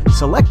app,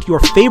 select your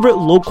favorite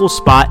local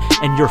spot,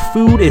 and your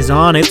food is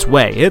on its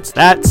way. It's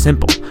that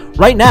simple.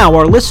 Right now,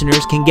 our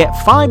listeners can get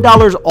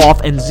 $5 off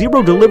and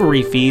zero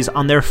delivery fees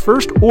on their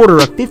first order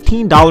of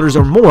 $15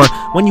 or more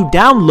when you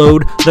download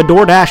the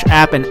DoorDash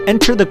app and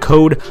enter the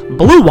code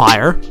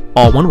BLUEWIRE,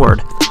 all one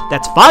word.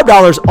 That's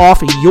 $5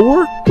 off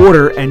your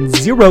order and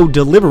zero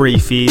delivery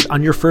fees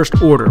on your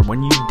first order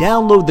when you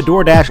download the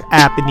DoorDash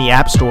app in the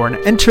App Store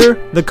and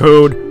enter the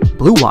code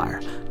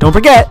BLUEWIRE. Don't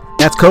forget,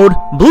 that's code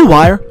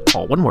BLUEWIRE,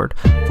 all one word,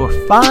 for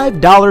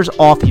 $5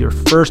 off your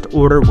first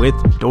order with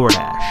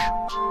DoorDash.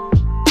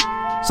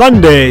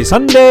 Sundays are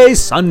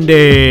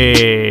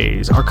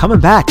coming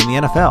back in the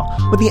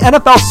NFL. With the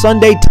NFL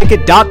Sunday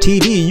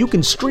Ticket.tv, you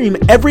can stream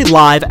every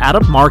live,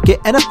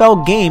 out-of-market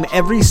NFL game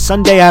every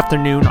Sunday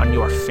afternoon on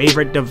your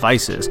favorite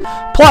devices.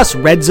 Plus,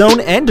 Red Zone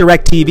and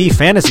DirecTV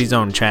Fantasy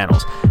Zone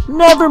channels.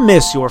 Never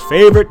miss your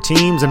favorite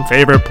teams and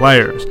favorite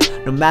players.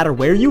 No matter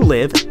where you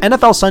live,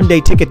 NFL Sunday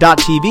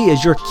Ticket.tv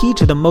is your key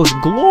to the most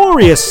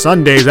glorious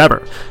Sundays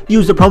ever.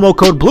 Use the promo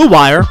code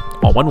BLUEWIRE,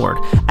 all one word,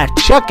 at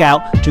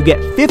checkout to get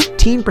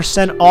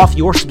 15% off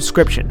your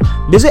subscription.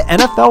 Visit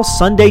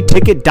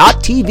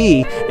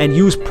NFLSundayTicket.tv and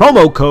use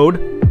promo code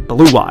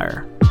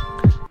BLUEWIRE.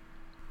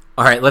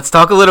 All right, let's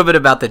talk a little bit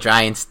about the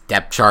Giants'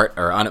 depth chart,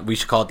 or we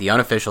should call it the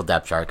unofficial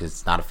depth chart because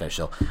it's not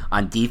official.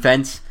 On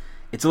defense,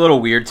 it's a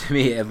little weird to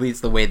me, at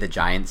least the way the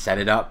Giants set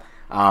it up.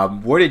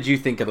 What did you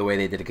think of the way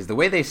they did it? Because the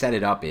way they set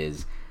it up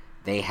is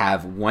they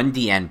have one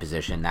DN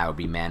position that would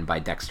be manned by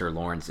Dexter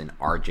Lawrence and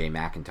R.J.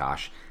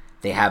 McIntosh.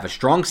 They have a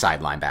strong side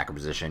linebacker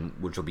position,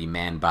 which will be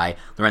manned by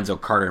Lorenzo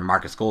Carter and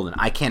Marcus Golden.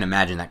 I can't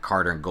imagine that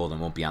Carter and Golden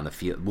won't be on the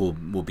field.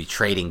 We'll be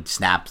trading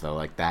snaps, though,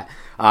 like that.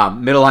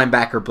 Middle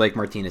linebacker, Blake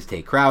Martinez,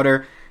 Tate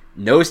Crowder.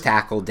 Nose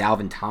tackle,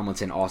 Dalvin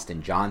Tomlinson,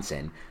 Austin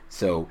Johnson.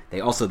 So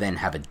they also then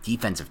have a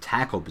defensive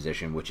tackle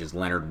position, which is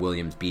Leonard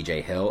Williams,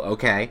 B.J. Hill.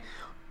 Okay.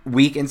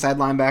 Weak inside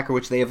linebacker,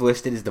 which they have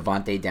listed, is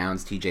Devontae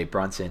Downs, T.J.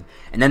 Brunson.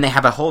 And then they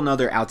have a whole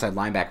nother outside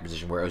linebacker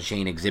position where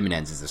Oshane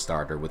Ximenez is the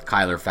starter with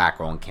Kyler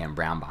Fackrell and Cam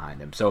Brown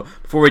behind him. So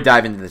before we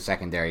dive into the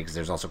secondary, because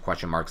there's also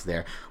question marks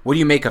there, what do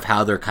you make of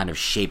how they're kind of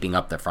shaping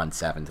up the front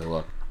seven to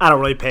look? I don't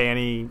really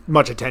pay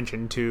much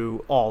attention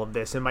to all of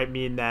this. It might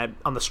mean that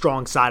on the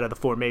strong side of the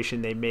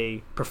formation, they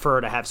may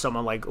prefer to have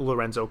someone like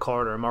Lorenzo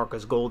Carter and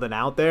Marcus Golden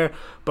out there.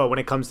 But when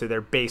it comes to their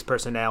base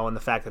personnel and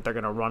the fact that they're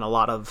going to run a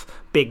lot of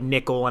big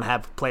nickel and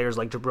have players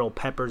like Jabril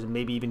Peppers and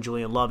maybe even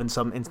Julian Love in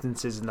some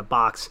instances in the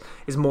box,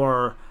 is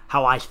more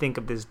how I think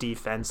of this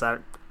defense. I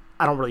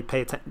don't really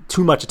pay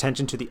too much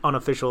attention to the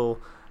unofficial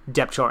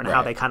depth chart and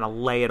how they kind of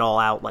lay it all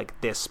out like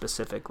this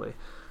specifically.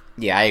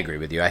 Yeah, I agree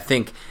with you. I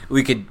think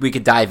we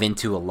could dive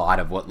into a lot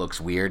of what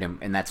looks weird,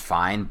 and that's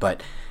fine.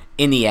 But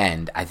in the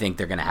end, I think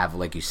they're going to have,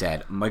 like you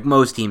said, like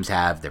most teams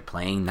have, they're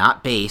playing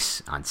not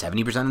base on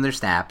 70% of their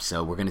snaps.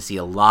 So we're going to see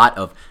a lot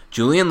of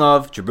Julian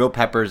Love, Jabril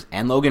Peppers,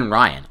 and Logan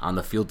Ryan on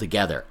the field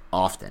together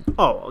often.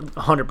 Oh,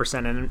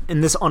 100%. And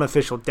in this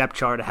unofficial depth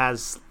chart, it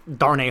has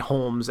Darnay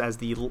Holmes as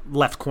the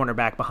left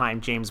cornerback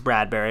behind James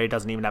Bradbury. It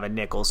doesn't even have a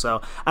nickel,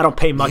 so I don't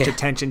pay much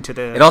attention to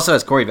the... It also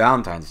has Corey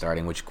Valentine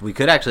starting, which we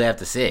could actually have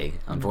to see,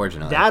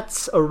 unfortunately.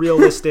 That's a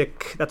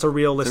realistic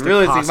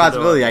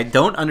possibility. I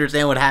don't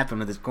understand what happened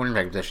with this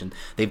cornerback position.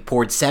 They've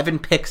poured 7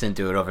 picks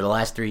into it over the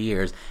last 3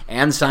 years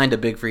and signed a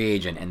big free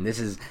agent, and this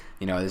is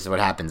what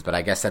happens. But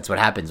I guess that's what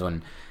happens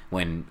when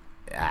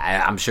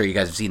I'm sure you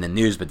guys have seen the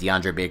news, but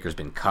DeAndre Baker's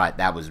been cut.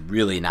 That was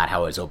really not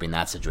how I was hoping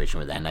that situation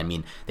would end. I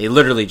mean, they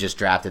literally just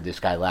drafted this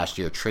guy last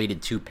year,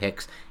 traded 2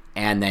 picks,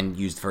 and then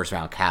used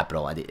first-round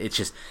capital.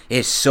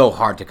 It's so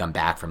hard to come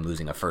back from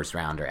losing a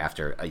first-rounder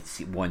after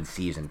one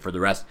season. For the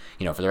rest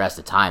of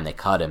the time, they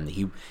cut him.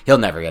 He'll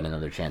never get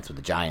another chance with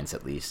the Giants,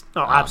 at least.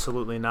 Oh,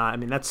 absolutely not. I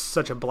mean, that's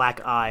such a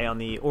black eye on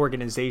the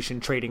organization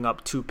trading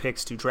up 2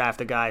 picks to draft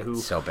a guy who...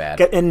 So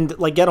bad. And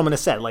like Gettleman has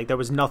said, like there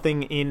was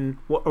nothing in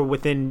or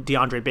within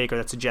DeAndre Baker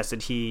that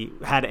suggested he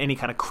had any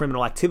kind of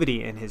criminal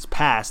activity in his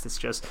past. It's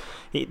just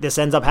this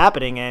ends up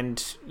happening,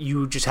 and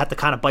you just have to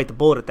kind of bite the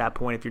bullet at that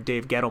point if you're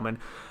Dave Gettleman.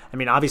 I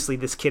mean, obviously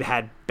this kid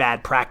had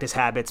bad practice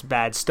habits,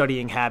 bad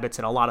studying habits,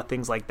 and a lot of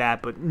things like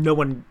that, but no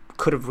one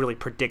could have really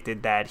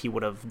predicted that he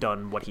would have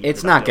done what he did.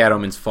 It's not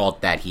Gettleman's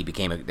fault that he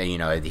became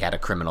he had a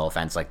criminal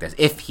offense like this.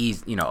 If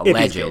he's,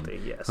 alleged,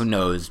 guilty, yes. Who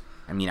knows?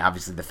 I mean,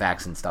 obviously the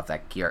facts and stuff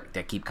that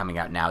keep coming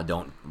out now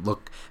don't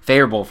look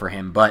favorable for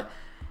him, but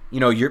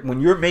when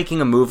you're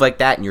making a move like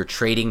that and you're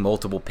trading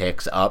multiple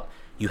picks up,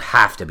 you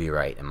have to be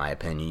right, in my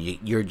opinion.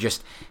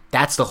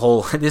 That's the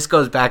whole, this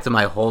goes back to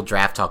my whole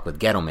draft talk with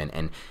Gettleman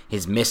and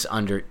his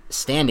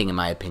misunderstanding, in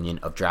my opinion,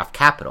 of draft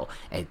capital.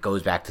 And it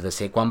goes back to the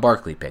Saquon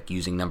Barkley pick,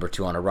 using number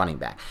 2 on a running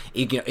back.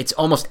 It's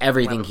almost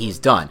everything he's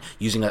done,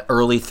 using an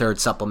early 3rd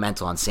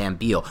supplemental on Sam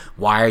Beal.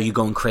 Why are you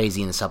going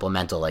crazy in a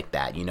supplemental like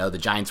that? The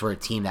Giants were a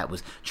team that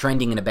was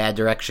trending in a bad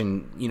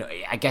direction.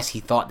 I guess he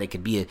thought they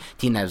could be a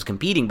team that was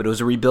competing, but it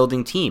was a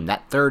rebuilding team.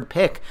 That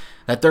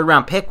 3rd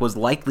round pick was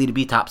likely to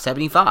be top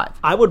 75.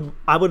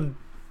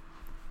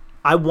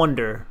 I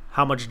wonder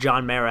how much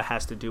John Mara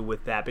has to do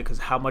with that, because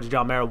how much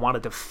John Mara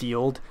wanted to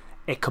field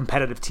a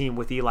competitive team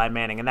with Eli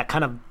Manning, and that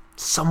kind of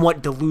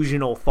somewhat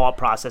delusional thought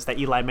process that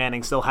Eli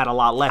Manning still had a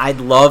lot left.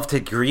 I'd love to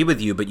agree with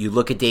you, but you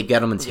look at Dave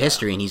Gettleman's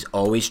history, and he's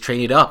always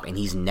traded up, and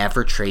he's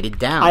never traded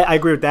down. I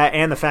agree with that,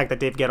 and the fact that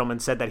Dave Gettleman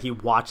said that he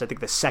watched, I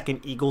think, the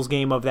second Eagles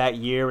game of that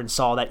year and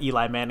saw that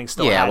Eli Manning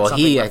still had something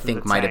he, I left in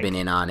think, the might have tank. been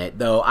in on it.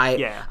 Though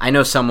I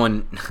know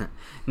someone,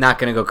 not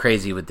going to go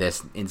crazy with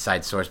this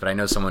inside source, but I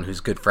know someone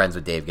who's good friends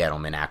with Dave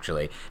Gettleman,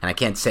 actually, and I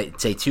can't say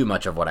too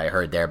much of what I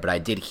heard there, but I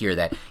did hear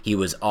that he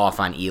was off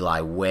on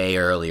Eli way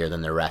earlier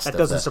than the rest. That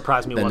doesn't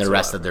surprise me than whatsoever. The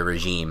rest of the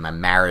regime.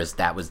 Maris,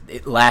 that was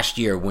last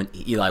year when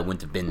Eli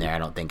wouldn't have been there. I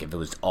don't think if it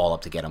was all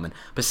up to Gettleman.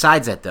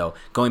 Besides that, though,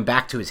 going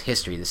back to his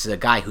history, this is a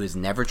guy who has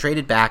never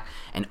traded back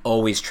and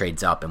always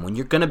trades up. And when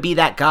you're going to be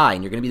that guy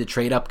and you're going to be the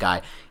trade up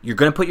guy, you're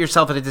going to put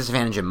yourself at a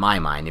disadvantage in my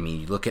mind. I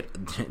mean, you look at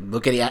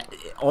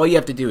all you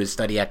have to do is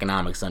study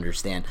economics to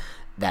understand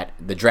that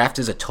the draft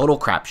is a total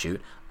crapshoot.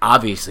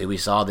 Obviously, we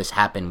saw this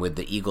happen with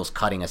the Eagles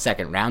cutting a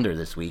second rounder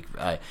this week.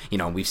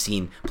 We've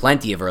seen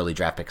plenty of early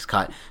draft picks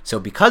cut.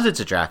 So because it's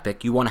a draft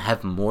pick, you want to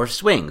have more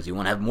swings. You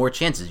want to have more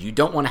chances. You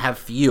don't want to have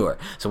fewer.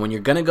 So when you're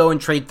going to go and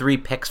trade 3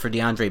 picks for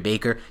DeAndre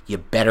Baker, you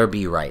better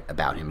be right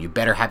about him. You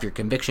better have your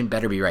conviction,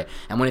 better be right.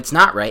 And when it's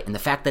not right, and the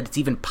fact that it's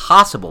even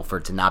possible for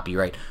it to not be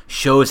right,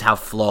 shows how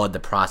flawed the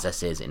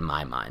process is in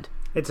my mind.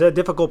 It's a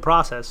difficult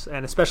process,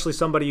 and especially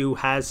somebody who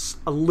has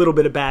a little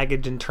bit of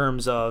baggage in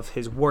terms of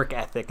his work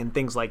ethic and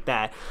things like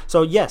that.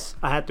 So, yes,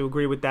 I have to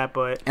agree with that.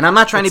 And I'm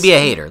not trying to be a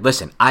hater.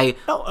 Listen, I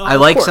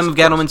like some of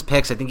Gettleman's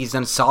picks. I think he's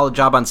done a solid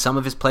job on some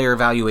of his player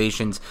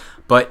evaluations,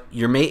 but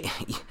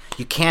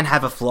you can't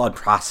have a flawed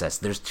process.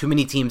 There's too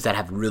many teams that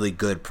have really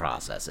good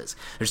processes.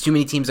 There's too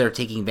many teams that are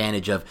taking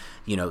advantage of,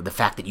 the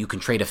fact that you can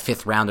trade a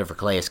 5th rounder for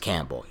Calais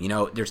Campbell.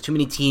 There's too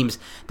many teams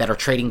that are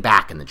trading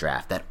back in the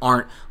draft that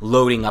aren't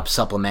loading up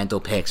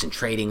supplemental picks and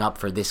trading up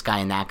for this guy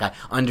and that guy,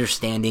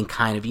 understanding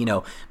kind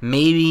of,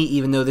 maybe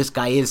even though this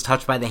guy is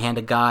touched by the hand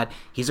of God,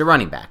 he's a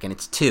running back and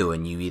it's 2,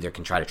 and you either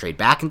can try to trade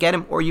back and get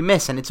him or you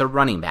miss and it's a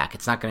running back.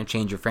 It's not going to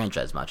change your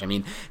franchise much. I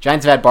mean,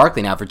 Giants have had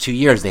Barkley now for 2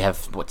 years. They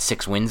have,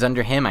 6 wins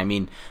under him? I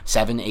mean,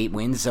 7, 8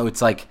 wins, so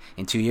it's like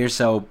in 2 years.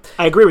 So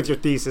I agree with your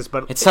thesis,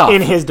 but it's tough.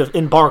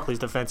 In Barkley's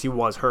defense, he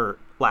was hurt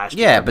last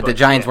year. Yeah, but the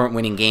Giants weren't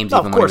winning games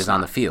even when he was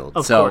on the field.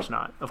 Of course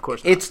not.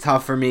 It's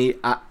tough for me.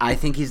 I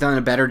think he's done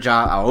a better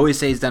job. I always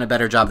say he's done a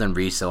better job than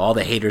Reese, so all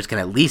the haters can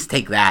at least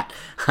take that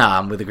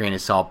with a grain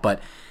of salt.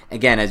 But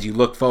again, as you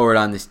look forward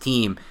on this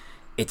team,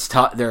 it's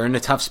tough. They're in a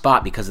tough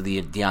spot because of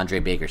the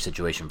DeAndre Baker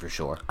situation for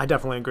sure. I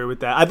definitely agree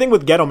with that. I think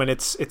with Gettleman,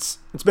 it's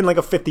been like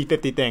a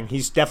 50-50 thing.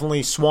 He's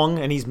definitely swung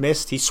and he's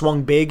missed. He's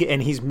swung big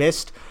and he's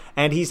missed,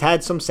 and he's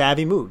had some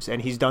savvy moves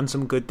and he's done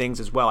some good things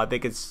as well. I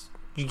think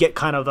you get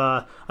kind of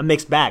a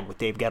mixed bag with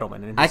Dave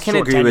Gettleman. And I can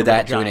agree with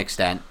that to an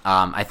extent.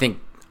 I think,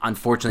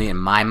 unfortunately, in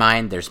my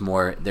mind, there's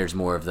more of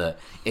the,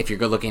 if you're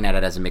looking at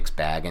it as a mixed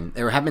bag, and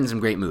there have been some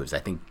great moves. I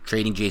think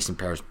trading Jason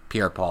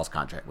Pierre-Paul's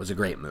contract was a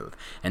great move,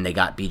 and they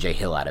got B.J.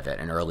 Hill out of it,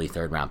 an early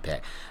 3rd-round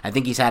pick. I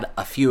think he's had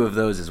a few of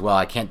those as well.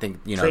 I can't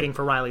think, Trading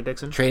for Riley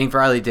Dixon? Trading for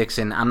Riley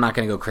Dixon, I'm not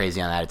going to go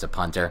crazy on that. It's a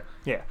punter.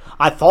 Yeah.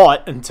 I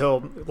thought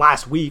until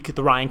last week,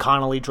 the Ryan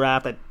Connolly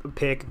draft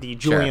pick, the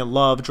Julian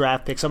Love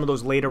draft pick, some of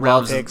those later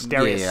round picks,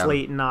 Darius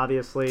Slayton,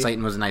 obviously.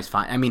 Slayton was a nice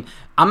find. I mean,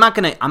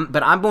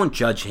 but I won't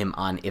judge him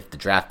on if the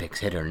draft picks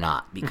hit or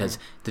not, because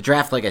the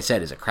draft, like I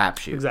said, is a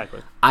crapshoot.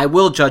 Exactly. I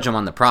will judge him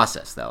on the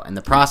process, though, and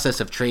the process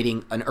of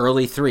trading an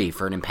early 3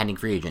 for an impending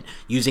free agent,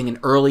 using an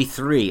early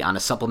 3 on a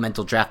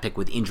supplemental draft pick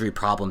with injury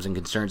problems and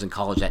concerns in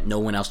college that no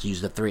one else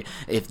used the 3.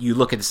 If you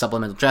look at the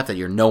supplemental draft that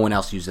year, no one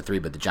else used the 3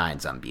 but the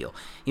Giants on Beal.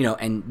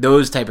 And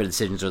those type of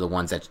decisions are the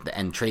ones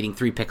and trading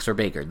 3 picks for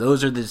Baker,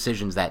 those are the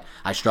decisions that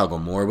I struggle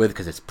more with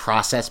because it's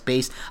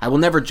process-based. I will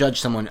never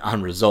judge someone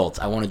on results.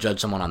 I want to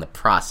judge someone on the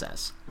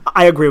process.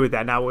 I agree with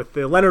that. Now, with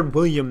the Leonard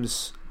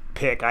Williams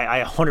pick,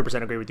 I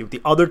 100% agree with you. With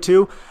the other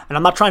 2, and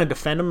I'm not trying to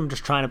defend him, I'm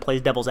just trying to play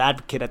devil's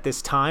advocate at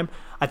this time.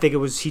 I think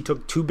he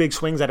took 2 big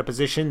swings at a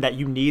position that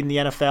you need in the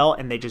NFL,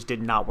 and they just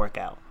did not work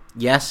out.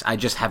 Yes, I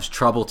just have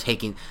trouble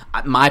taking.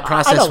 My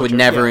process would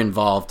never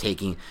involve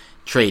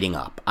trading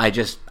up.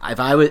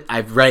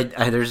 I've read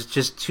there's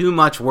just too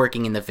much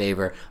working in the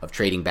favor of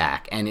trading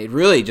back, and it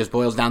really just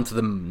boils down to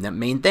the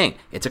main thing.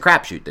 It's a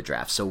crapshoot, the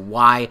draft. So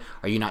why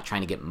are you not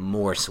trying to get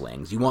more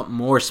swings? You want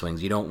more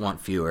swings. You don't want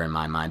fewer, in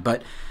my mind.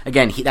 But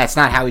again, that's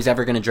not how he's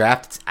ever going to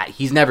draft.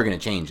 He's never going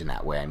to change in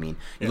that way. I mean,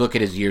 you look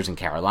at his years in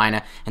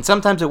Carolina, and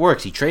sometimes it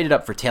works. He traded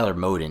up for Taylor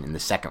Moden in the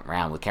 2nd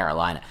round with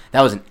Carolina.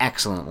 That was an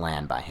excellent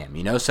land by him.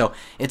 So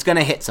it's going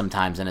to hit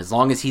sometimes, and as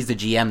long as he's the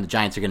GM, the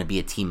Giants are going to be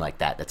a team like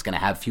that. That's going to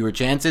have fewer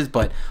chances,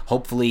 but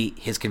hopefully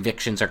his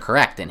convictions are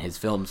correct and his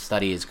film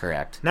study is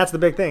correct. And that's the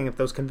big thing, if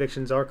those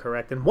convictions are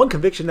correct. And one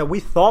conviction that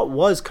we thought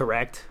was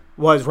correct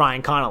was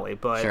Ryan Connolly,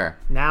 but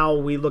now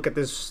we look at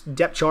this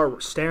depth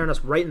chart staring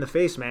us right in the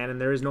face, man,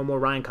 and there is no more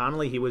Ryan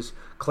Connolly. He was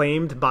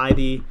claimed by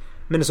the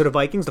Minnesota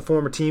Vikings, the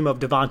former team of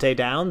Devontae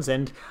Downs,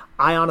 and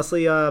I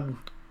honestly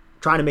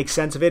trying to make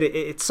sense of it.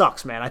 It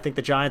sucks, man. I think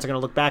the Giants are going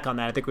to look back on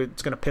that. I think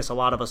it's going to piss a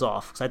lot of us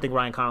off because I think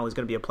Ryan Connolly is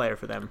going to be a player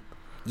for them.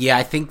 Yeah,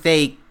 I think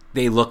they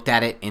they looked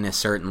at it in a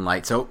certain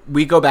light. So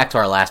we go back to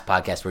our last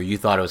podcast where you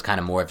thought it was kind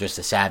of more of just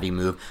a savvy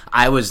move.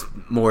 I was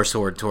more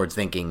towards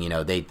thinking,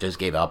 they just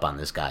gave up on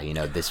this guy.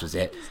 This was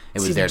it. It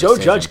was their Joe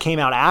decision. Judge came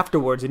out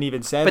afterwards and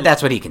even said, but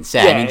that's what he can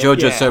say. Yeah, Joe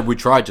just said we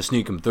tried to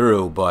sneak him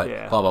through,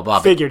 but blah blah blah.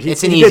 Figured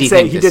it's an easy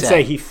thing to say. He did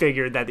say he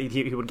figured that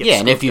he would get. Yeah,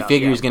 and if you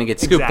figure he was going to get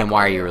scooped, then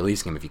why are you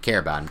releasing him if you care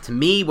about him? To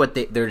me, what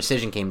their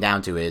decision came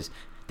down to is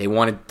they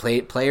wanted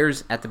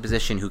players at the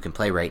position who can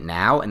play right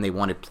now, and they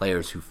wanted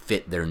players who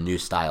fit their new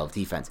style of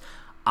defense.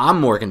 I'm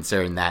more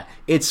concerned that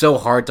it's so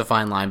hard to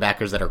find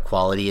linebackers that are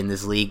quality in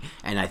this league,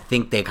 and I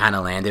think they kind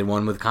of landed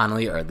one with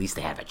Connolly, or at least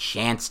they have a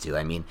chance to.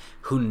 I mean,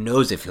 who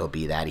knows if he'll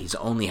be that? He's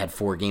only had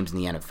 4 games in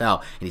the NFL,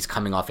 and he's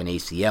coming off an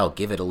ACL.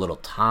 Give it a little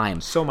time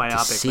so myopic,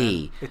 to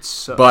see. Man. It's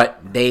so... But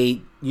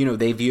they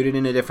viewed it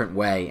in a different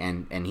way,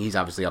 and he's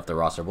obviously off the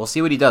roster. We'll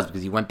see what he does,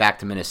 because he went back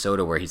to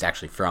Minnesota, where he's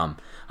actually from,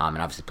 and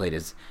obviously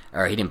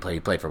he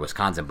played for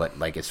Wisconsin, but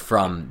is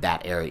from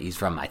that area. He's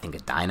from, I think,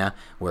 Edina,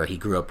 where he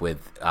grew up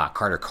with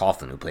Carter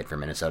Coughlin, who played for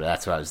Minnesota.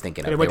 That's what I was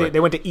thinking of. They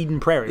went to Eden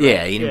Prairie, right?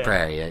 Yeah, Eden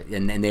Prairie,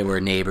 and they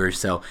were neighbors.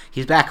 So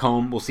he's back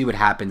home. We'll see what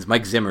happens.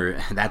 Mike Zimmer,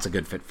 that's a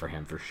good fit for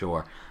him for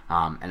sure.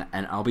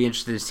 And I'll be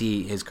interested to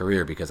see his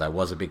career, because I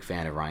was a big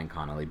fan of Ryan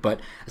Connolly. But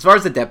as far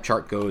as the depth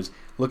chart goes,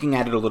 looking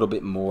at it a little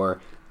bit more,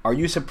 are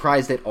you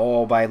surprised at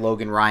all by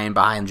Logan Ryan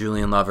behind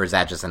Julian Love, or is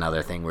that just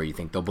another thing where you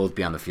think they'll both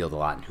be on the field a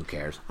lot and who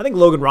cares? I think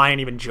Logan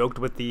Ryan even joked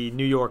with the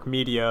New York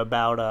media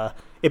about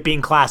it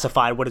being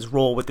classified what his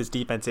role with this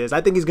defense is. I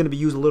think he's going to be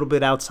used a little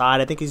bit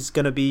outside. I think he's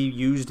going to be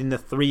used in the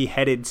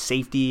 3-headed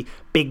safety,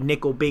 big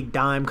nickel, big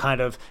dime kind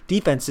of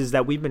defenses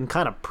that we've been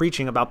kind of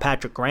preaching about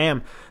Patrick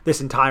Graham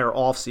this entire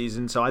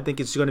offseason. So I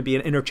think it's going to be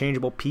an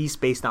interchangeable piece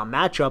based on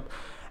matchup.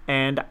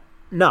 And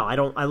no, I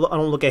don't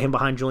look at him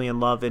behind Julian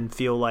Love and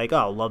feel like,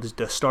 oh, Love's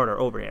the starter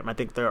over him. I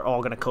think they're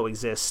all going to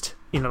coexist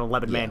in an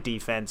 11-man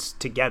defense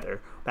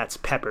together. That's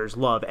Peppers,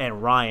 Love,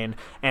 and Ryan.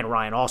 And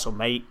Ryan also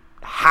may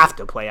have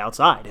to play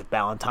outside if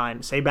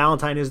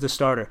Ballantyne is the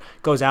starter,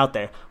 goes out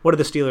there. What are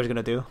the Steelers going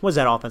to do? What is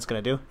that offense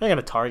going to do? They're going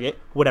to target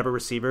whatever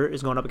receiver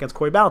is going up against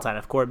Corey Ballantyne.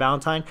 If Corey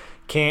Ballantyne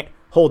can't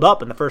hold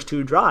up in the first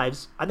 2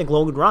 drives, I think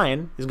Logan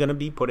Ryan is going to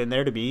be put in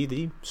there to be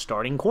the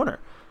starting corner.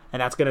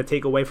 And that's going to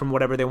take away from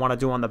whatever they want to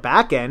do on the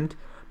back end,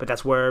 but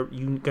that's where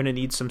you're going to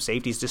need some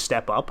safeties to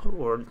step up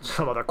or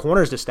some other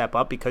corners to step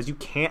up, because you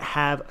can't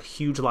have a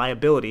huge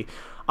liability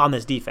on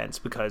this defense,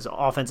 because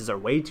offenses are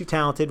way too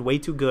talented, way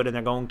too good, and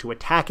they're going to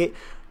attack it.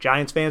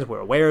 Giants fans were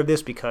aware of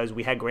this because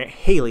we had Grant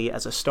Haley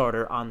as a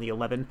starter on the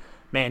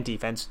 11-man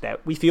defense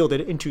that we fielded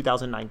in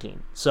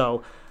 2019.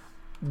 So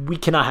we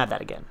cannot have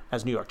that again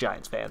as New York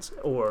Giants fans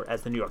or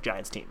as the New York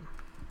Giants team.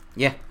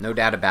 Yeah, no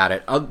doubt about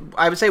it.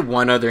 I would say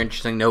one other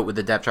interesting note with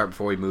the depth chart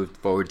before we move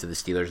forward to the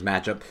Steelers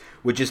matchup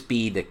would just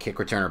be the kick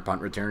returner,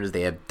 punt returners.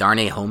 They have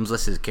Darnay Holmes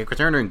listed as kick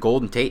returner and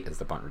Golden Tate as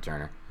the punt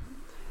returner.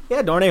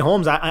 Yeah, Darnay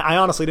Holmes, I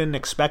honestly didn't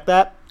expect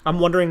that. I'm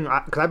wondering,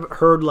 because I've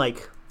heard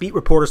beat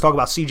reporters talk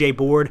about C.J.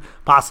 Board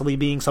possibly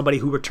being somebody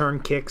who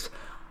returned kicks.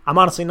 I'm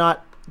honestly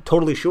not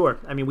totally sure.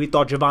 I mean, we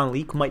thought Javon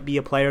Leak might be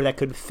a player that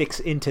could fix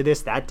into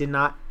this. That did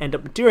not end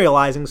up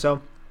materializing,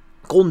 so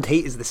Golden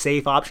Tate is the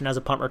safe option as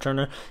a punt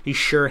returner. He's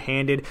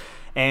sure-handed,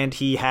 and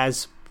he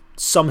has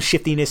some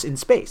shiftiness in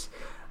space.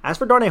 As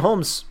for Darnay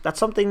Holmes, that's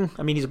something,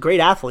 I mean, he's a great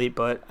athlete,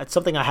 but it's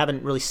something I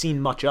haven't really seen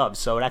much of,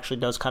 so it actually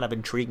does kind of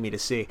intrigue me to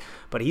see.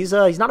 But he's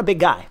not a big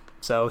guy,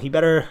 so he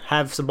better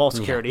have some ball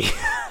security.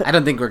 Yeah. I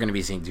don't think we're going to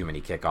be seeing too many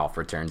kickoff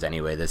returns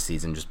anyway this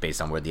season, just based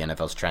on where the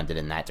NFL's trended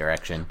in that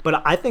direction.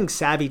 But I think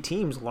savvy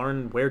teams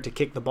learn where to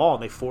kick the ball,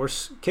 and they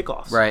force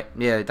kickoffs. Right,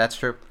 yeah, that's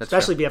true.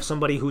 Especially if you have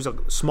somebody who's a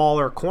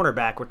smaller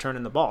cornerback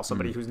returning the ball,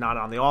 somebody who's not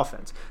on the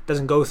offense.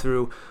 Doesn't go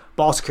through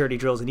ball security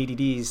drills and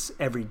EDDs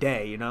every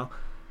day,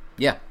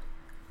 Yeah.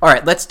 All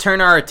right, let's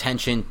turn our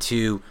attention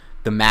to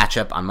the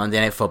matchup on Monday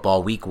Night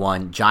Football, Week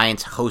 1.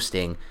 Giants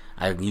hosting,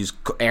 I use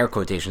air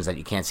quotations that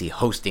you can't see,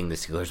 hosting the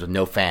Steelers with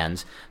no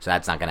fans, so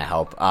that's not going to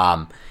help.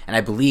 And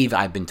I believe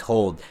I've been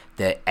told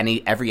that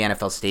every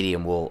NFL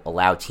stadium will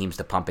allow teams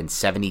to pump in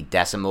 70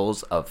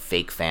 decibels of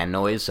fake fan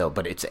noise,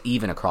 but it's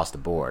even across the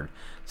board.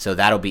 So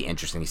that'll be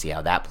interesting to see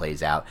how that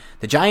plays out.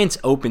 The Giants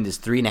opened as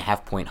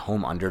 3.5-point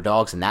home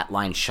underdogs, and that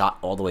line shot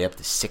all the way up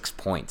to 6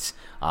 points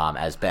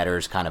as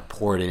bettors kind of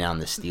poured in on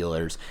the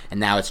Steelers. And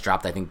now it's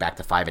dropped, I think, back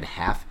to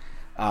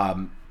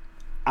 5.5.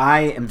 I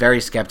am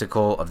very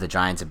skeptical of the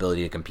Giants'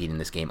 ability to compete in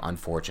this game,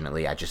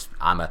 unfortunately.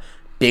 I'm a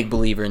big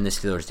believer in the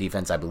Steelers'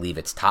 defense. I believe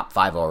it's top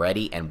 5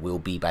 already and will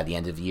be by the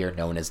end of the year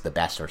known as the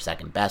best or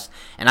second best.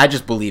 And I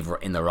just believe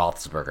in the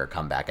Roethlisberger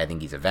comeback. I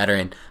think he's a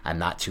veteran. I'm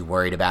not too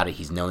worried about it.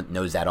 He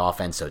knows that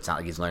offense, so it's not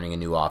like he's learning a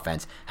new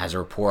offense. Has a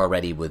rapport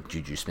already with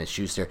Juju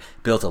Smith-Schuster.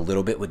 Built a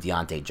little bit with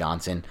Deontay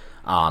Johnson.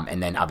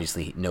 And then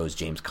obviously knows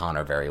James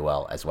Conner very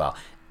well as well.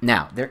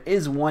 Now, there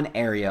is one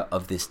area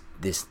of this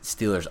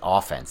Steelers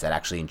offense that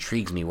actually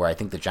intrigues me where I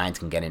think the Giants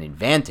can get an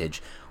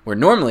advantage where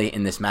normally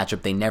in this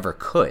matchup they never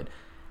could.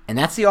 And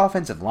that's the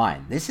offensive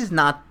line. This is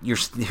not your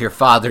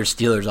father's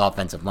Steelers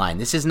offensive line.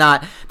 This is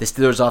not the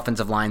Steelers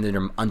offensive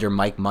line under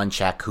Mike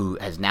Munchak, who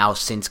has now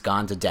since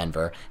gone to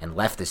Denver and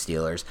left the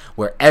Steelers,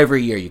 where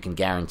every year you can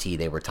guarantee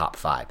they were top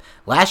 5.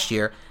 Last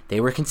year, they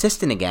were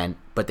consistent again,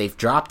 but they've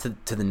dropped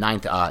to the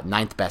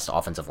ninth best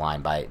offensive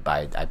line by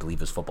I believe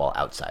it was Football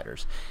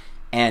Outsiders.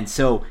 And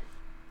so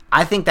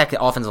I think that the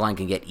offensive line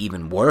can get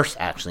even worse,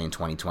 actually, in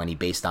 2020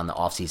 based on the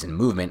offseason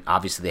movement.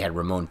 Obviously, they had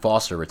Ramon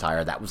Foster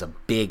retire. That was a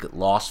big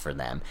loss for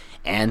them.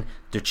 And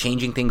they're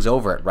changing things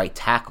over at right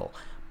tackle.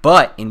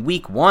 But in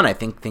week 1, I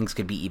think things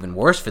could be even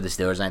worse for the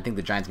Steelers, and I think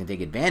the Giants can take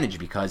advantage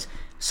because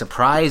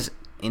surprise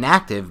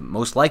inactive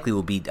most likely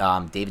will be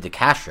David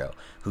DeCastro,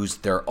 who's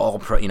their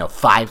all-pro,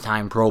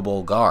 5-time Pro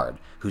Bowl guard,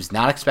 who's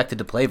not expected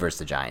to play versus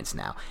the Giants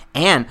now.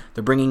 And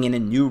they're bringing in a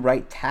new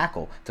right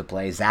tackle to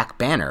play, Zach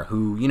Banner,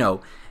 who,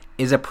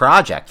 is a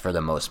project for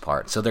the most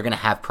part. So they're going to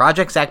have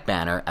Project Zach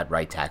Banner at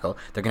right tackle.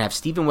 They're going to have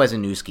Steven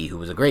Wisniewski, who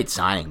was a great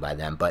signing by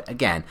them, but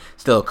again,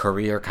 still a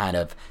career kind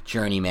of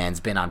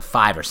journeyman's been on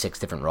 5 or 6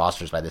 different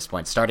rosters by this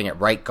point, starting at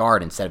right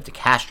guard instead of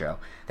DeCastro.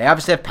 They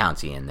obviously have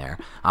Pouncey in there.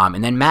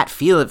 And then Matt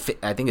Feeler,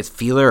 I think it's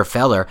Feeler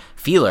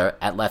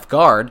at left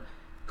guard,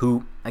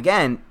 who,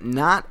 again,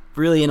 not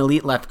really an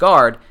elite left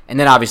guard, and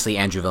then obviously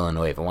Andrew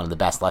Villanueva, one of the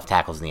best left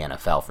tackles in the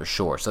NFL for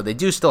sure. So they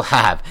do still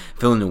have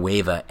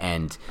Villanueva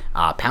and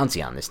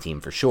Pouncey on this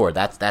team for sure.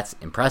 That's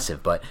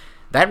impressive, but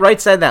that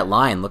right side of that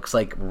line looks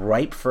like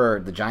ripe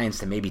for the Giants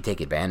to maybe take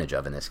advantage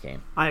of in this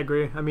game. I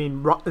agree. I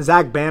mean,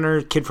 Zach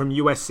Banner, kid from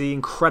USC,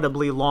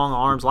 incredibly long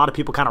arms. A lot of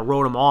people kind of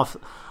wrote him off.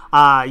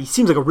 He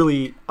seems like a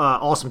really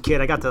awesome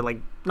kid. I got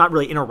to not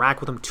really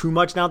interact with him too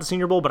much now at the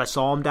Senior Bowl, but I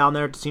saw him down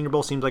there at the Senior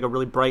Bowl. Seems like a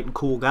really bright and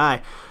cool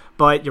guy.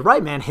 But you're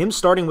right, man. Him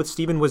starting with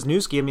Steven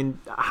Wisniewski, I mean,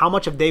 how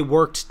much have they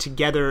worked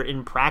together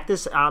in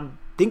practice? I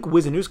think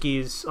Wisniewski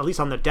is, at least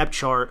on the depth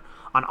chart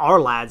on our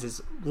lads,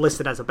 is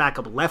listed as a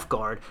backup left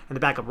guard, and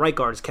the backup right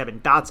guard is Kevin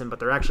Dotson, but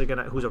they're actually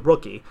who's a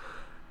rookie.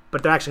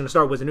 But they're actually going to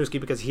start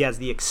Wisniewski because he has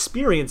the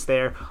experience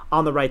there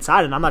on the right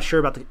side, and I'm not sure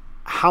about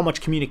how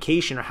much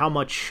communication or how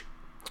much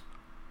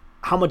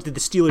did the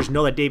Steelers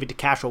know that David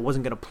DeCastro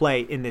wasn't going to play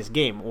in this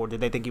game, or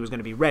did they think he was going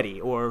to be ready,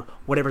 or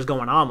whatever's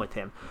going on with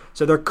him?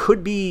 So there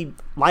could be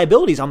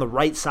liabilities on the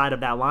right side of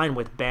that line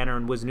with Banner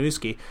and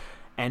Wisniewski,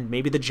 and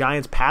maybe the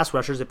Giants' pass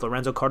rushers, if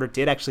Lorenzo Carter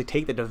did actually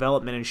take the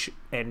development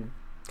and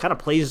kind of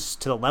plays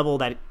to the level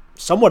that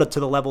somewhat to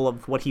the level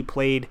of what he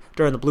played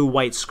during the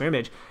blue-white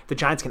scrimmage, the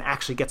Giants can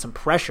actually get some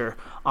pressure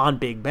on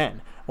Big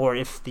Ben, or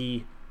if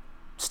the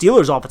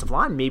Steelers' offensive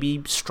line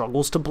maybe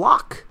struggles to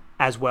block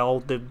as well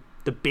the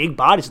big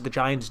bodies that the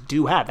Giants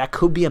do have. That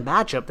could be a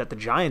matchup that the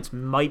Giants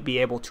might be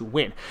able to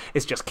win.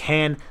 It's just,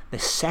 can the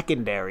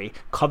secondary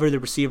cover the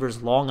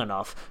receivers long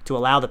enough to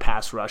allow the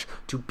pass rush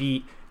to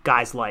beat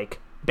guys like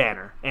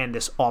Banner and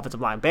this offensive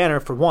line?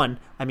 Banner, for one,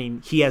 I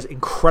mean, he has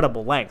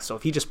incredible length. So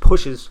if he just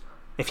pushes,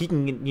 if he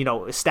can,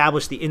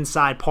 establish the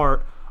inside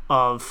part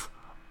of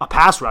a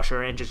pass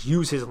rusher and just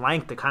use his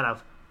length to kind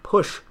of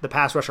push the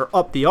pass rusher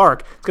up the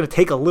arc, it's going to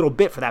take a little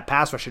bit for that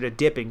pass rusher to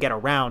dip and get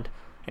around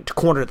and to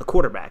corner the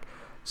quarterback.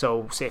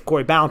 So, say if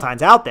Corey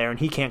Ballantyne's out there and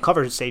he can't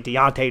cover, say,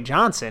 Deontay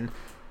Johnson,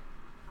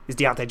 is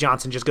Deontay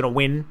Johnson just going to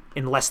win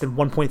in less than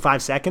 1.5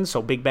 seconds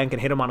so Big Ben can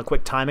hit him on a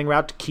quick timing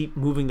route to keep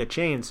moving the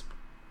chains?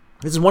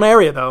 This is one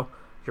area, though,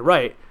 you're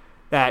right,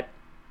 that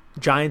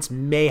Giants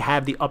may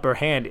have the upper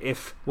hand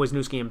if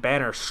Wisniewski and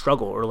Banner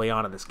struggle early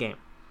on in this game.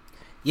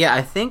 Yeah,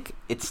 I think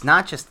it's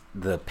not just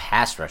the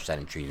pass rush that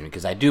intrigues me,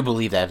 because I do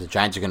believe that if the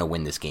Giants are going to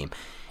win this game,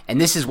 and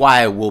this is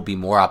why I will be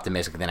more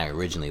optimistic than I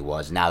originally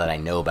was, now that I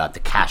know about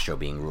DeCastro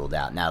being ruled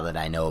out, now that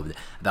I know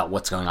about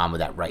what's going on with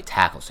that right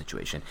tackle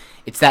situation.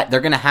 It's that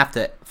they're going to have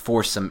to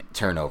force some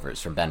turnovers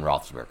from Ben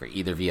Roethlisberger,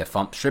 either via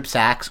strip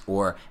sacks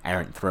or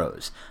errant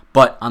throws.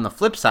 But on the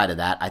flip side of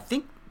that, I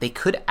think they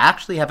could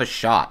actually have a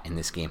shot in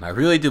this game. I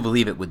really do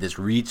believe it, with this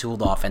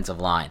retooled offensive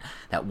line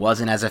that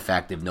wasn't as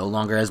effective, no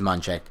longer as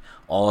Munchak,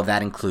 all of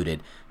that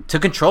included, to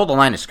control the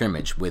line of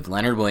scrimmage with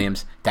Leonard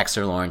Williams,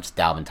 Dexter Lawrence,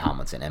 Dalvin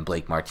Tomlinson, and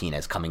Blake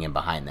Martinez coming in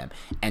behind them.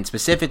 And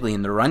specifically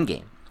in the run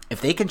game. If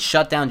they can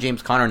shut down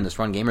James Conner in this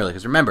run game early,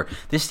 because remember,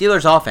 this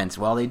Steelers offense,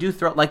 while they do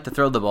like to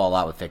throw the ball a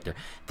lot with Victor,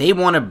 they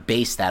want to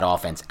base that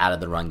offense out of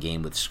the run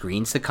game with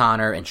screens to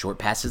Conner and short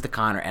passes to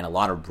Conner and a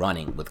lot of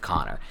running with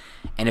Conner.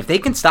 And if they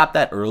can stop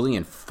that early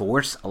and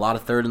force a lot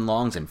of third and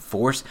longs and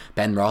force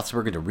Ben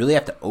Roethlisberger to really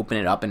have to open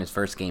it up in his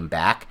first game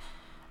back,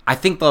 I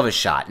think they'll have a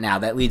shot. Now,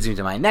 that leads me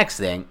to my next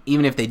thing.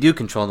 Even if they do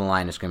control the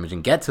line of scrimmage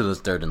and get to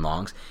those third and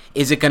longs,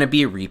 is it going to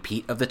be a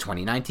repeat of the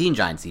 2019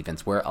 Giants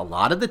defense, where a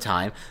lot of the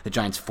time the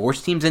Giants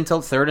forced teams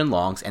into third and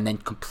longs and then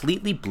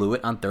completely blew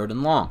it on third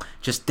and long?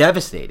 Just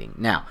devastating.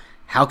 Now,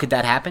 how could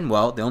that happen?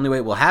 Well, the only way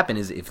it will happen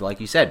is if, like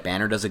you said,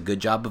 Banner does a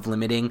good job of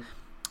limiting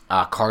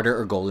Carter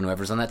or Golden,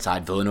 whoever's on that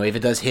side. Villanueva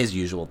does his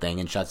usual thing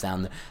and shuts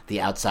down the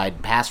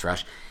outside pass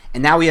rush.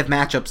 And now we have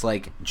matchups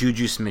like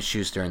Juju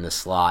Smith-Schuster in the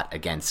slot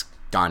against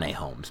Darnay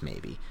Holmes,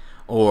 maybe.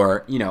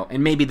 Or,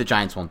 and maybe the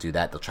Giants won't do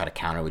that. They'll try to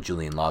counter with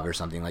Julian Love or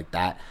something like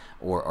that,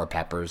 or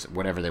Peppers,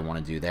 whatever they want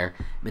to do there.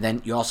 But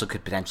then you also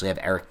could potentially have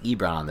Eric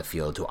Ebron on the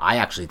field, who I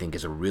actually think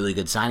is a really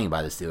good signing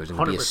by the Steelers and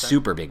would be a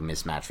super big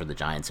mismatch for the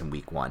Giants in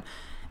week 1.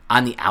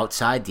 On the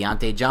outside,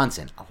 Deontay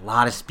Johnson, a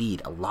lot of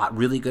speed,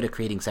 really good at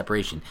creating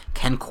separation.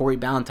 Can Corey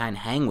Ballantyne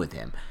hang with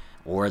him?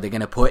 Or are they going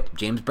to put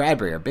James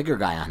Bradbury, a bigger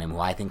guy, on him, who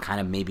I think kind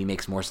of maybe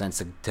makes more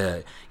sense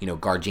to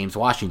guard James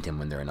Washington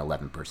when they're in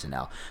 11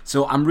 personnel.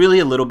 So I'm really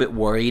a little bit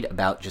worried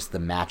about just the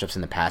matchups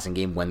in the passing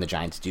game when the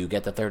Giants do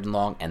get the 3rd and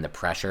long and the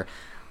pressure.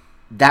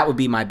 That would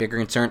be my bigger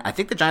concern. I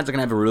think the Giants are going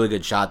to have a really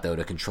good shot, though,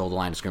 to control the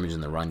line of scrimmage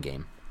in the run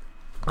game.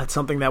 That's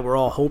something that we're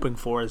all hoping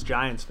for as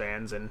Giants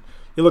fans. And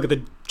you look at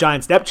the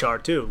Giants depth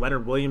chart, too.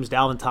 Leonard Williams,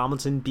 Dalvin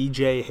Tomlinson,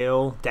 B.J.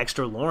 Hill,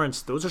 Dexter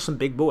Lawrence. Those are some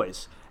big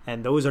boys.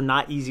 And those are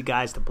not easy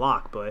guys to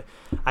block, but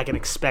I can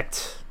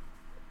expect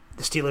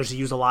the Steelers to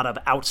use a lot of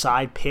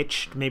outside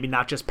pitch, maybe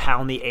not just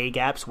pound the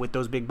A-gaps with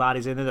those big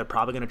bodies in there. They're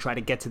probably going to try to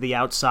get to the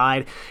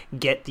outside,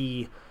 get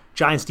the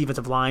Giants'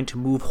 defensive line to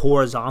move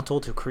horizontal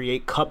to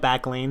create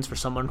cutback lanes for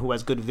someone who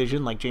has good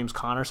vision like James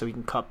Conner so he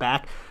can cut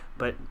back.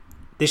 But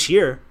this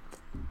year,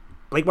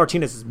 Blake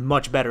Martinez is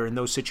much better in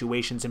those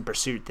situations in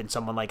pursuit than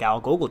someone like Al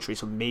Ogletree,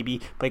 so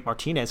maybe Blake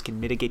Martinez can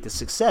mitigate the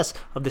success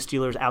of the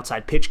Steelers'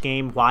 outside pitch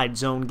game, wide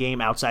zone game,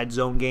 outside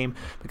zone game,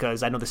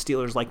 because I know the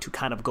Steelers like to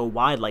kind of go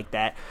wide like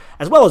that,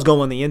 as well as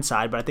go on the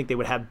inside, but I think they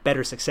would have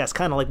better success,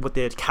 kind of like what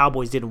the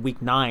Cowboys did in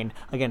Week 9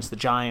 against the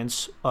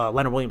Giants,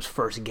 Leonard Williams'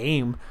 first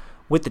game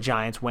with the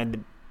Giants,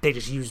 when they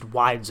just used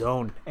wide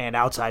zone and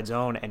outside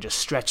zone and just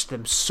stretched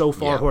them so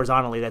far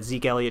horizontally that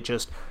Zeke Elliott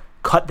just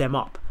cut them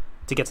up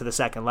to get to the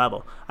second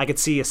level. I could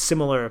see a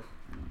similar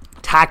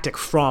tactic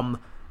from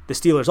the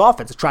Steelers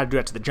offense to try to do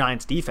that to the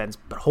Giants defense,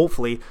 but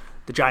hopefully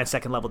the Giants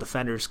second level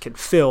defenders can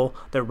fill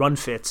their run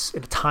fits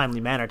in a timely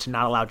manner to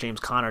not allow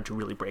James Conner to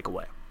really break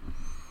away.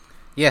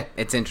 Yeah,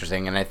 it's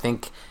interesting, and I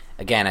think,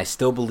 again, I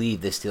still believe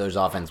the Steelers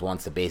offense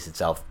wants to base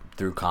itself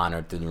through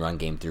Conner, through the run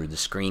game, through the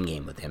screen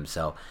game with him,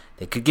 so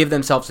they could give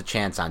themselves a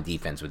chance on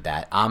defense with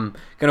that. I'm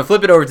going to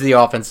flip it over to the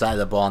offense side of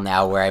the ball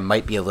now, where I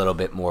might be a little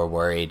bit more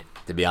worried,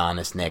 to be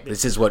honest, Nick.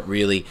 This is what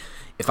really,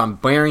 if I'm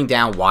bearing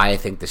down why I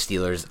think the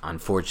Steelers,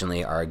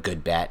 unfortunately, are a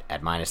good bet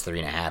at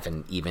 -3.5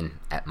 and even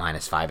at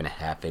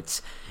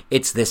 -5.5,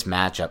 it's this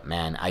matchup,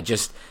 man.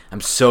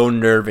 I'm so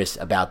nervous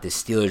about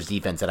this Steelers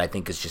defense that I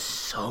think is just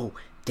so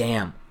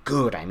damn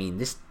good. I mean,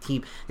 this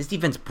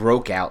defense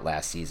broke out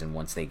last season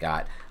once they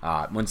got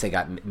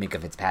Minka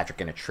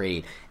Fitzpatrick in a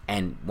trade,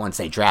 and once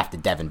they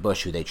drafted Devin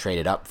Bush, who they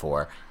traded up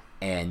for.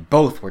 And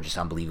both were just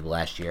unbelievable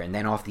last year. And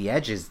then off the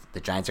edges, the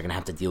Giants are going to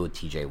have to deal with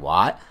T.J.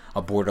 Watt,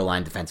 a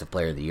borderline Defensive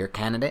Player of the Year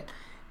candidate,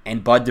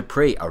 and Bud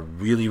Dupree, a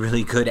really,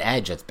 really good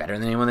edge that's better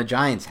than anyone the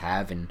Giants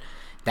have. And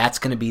that's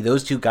going to be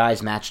those two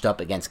guys matched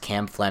up against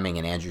Cam Fleming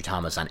and Andrew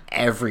Thomas on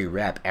every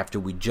rep, after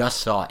we just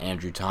saw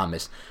Andrew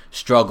Thomas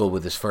struggle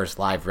with his first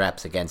live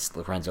reps against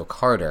Lorenzo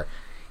Carter.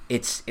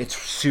 It's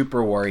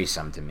super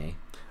worrisome to me.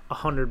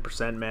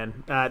 100%,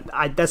 man.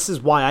 This is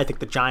why I think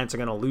the Giants are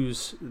going to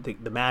lose the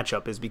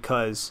matchup, is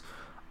because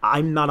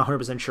I'm not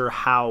 100% sure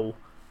how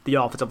the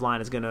offensive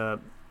line is going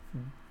to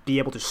be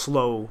able to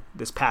slow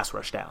this pass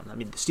rush down. I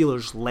mean, the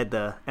Steelers led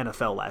the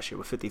NFL last year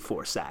with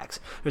 54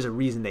 sacks. There's a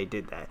reason they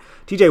did that.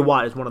 T.J.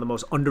 Watt is one of the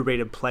most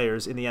underrated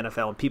players in the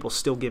NFL, and people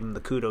still give him the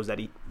kudos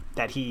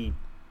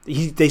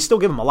they still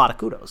give him a lot of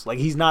kudos. Like,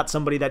 he's not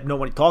somebody that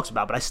nobody talks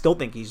about, but I still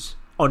think he's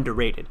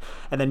underrated.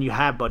 And then you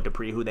have Bud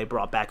Dupree, who they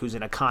brought back, who's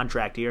in a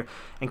contract year.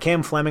 And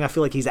Cam Fleming, I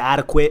feel like he's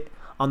adequate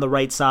on the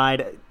right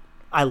side.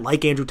 I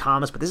like Andrew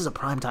Thomas, but this is a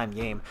primetime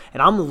game.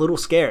 And I'm a little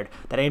scared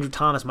that Andrew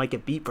Thomas might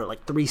get beat for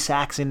like 3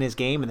 sacks in this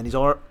game, and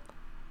then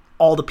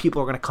all the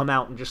people are going to come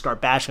out and just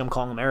start bashing him,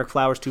 calling him Eric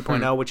Flowers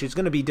 2.0, which is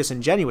going to be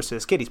disingenuous to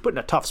this kid. He's put in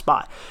a tough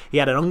spot. He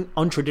had an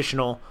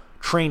untraditional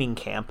training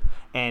camp,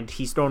 and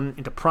he's thrown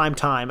into prime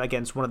time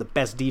against one of the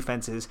best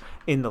defenses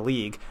in the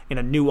league in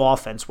a new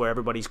offense where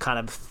everybody's kind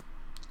of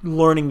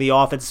learning the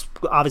offense.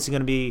 Obviously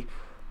going to be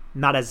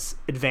not as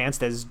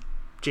advanced as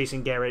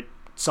Jason Garrett's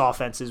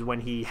offenses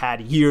when he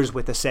had years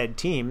with the said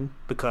team,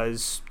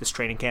 because this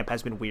training camp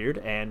has been weird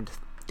and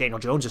Daniel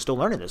Jones is still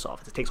learning this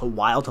offense. It takes a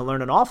while to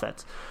learn an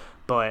offense.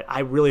 But I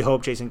really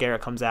hope Jason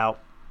Garrett comes out,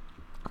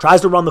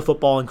 tries to run the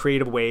football in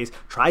creative ways,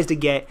 tries to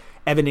get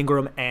Evan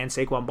Ingram and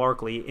Saquon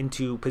Barkley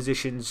into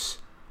positions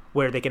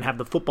where they can have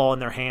the football in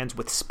their hands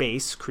with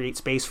space, create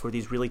space for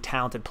these really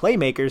talented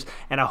playmakers,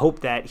 and I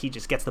hope that he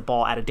just gets the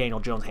ball out of Daniel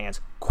Jones'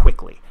 hands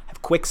quickly.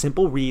 Have quick,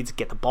 simple reads,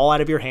 get the ball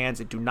out of your hands,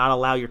 and do not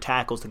allow your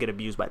tackles to get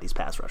abused by these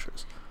pass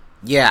rushers.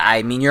 Yeah,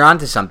 I mean, you're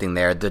onto something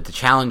there. The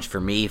challenge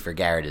for me for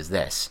Garrett is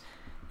this.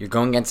 you're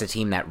going against a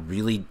team that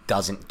really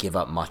doesn't give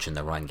up much in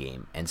the run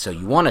game. And so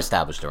you want to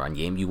establish the run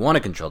game. You want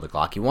to control the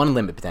clock. You want to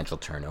limit potential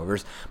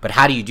turnovers. But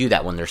how do you do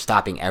that when they're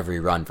stopping every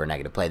run for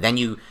negative play? Then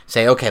you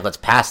say, okay, let's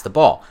pass the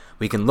ball.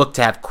 We can look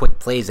to have quick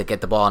plays that get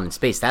the ball in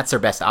space. That's their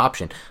best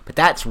option. But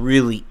that's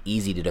really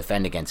easy to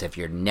defend against if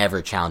you're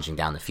never challenging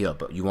down the field.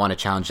 But you want to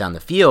challenge down the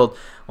field.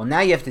 Well, now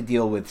you have to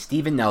deal with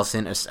Steven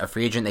Nelson, a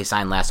free agent they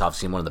signed last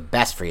offseason, one of the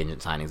best free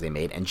agent signings they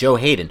made, and Joe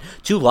Hayden,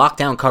 two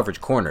lockdown coverage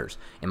corners,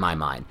 in my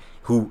mind,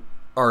 who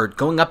are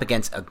going up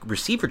against a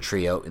receiver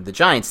trio, the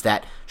Giants,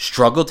 that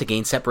struggled to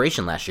gain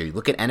separation last year. You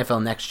look at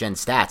NFL Next Gen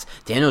stats,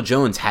 Daniel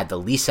Jones had the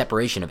least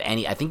separation of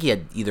any, I think he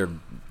had either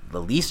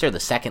the least or the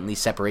second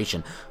least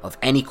separation of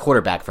any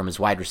quarterback from his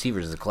wide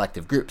receivers as a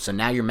collective group. So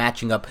now you're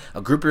matching up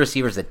a group of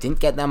receivers that didn't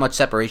get that much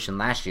separation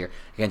last year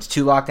against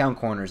two lockdown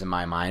corners in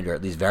my mind, or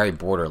at least very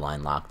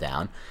borderline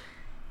lockdown.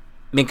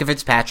 Minkah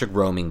Fitzpatrick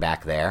roaming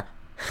back there.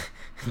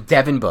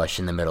 Devin Bush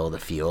in the middle of the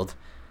field,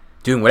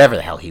 doing whatever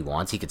the hell he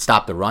wants. He could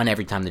stop the run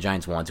every time the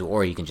Giants want to,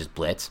 or he can just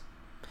blitz.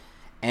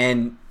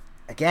 And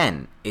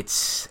again,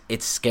 it's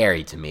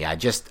scary to me.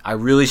 I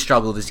really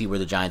struggle to see where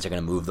the Giants are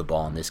going to move the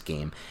ball in this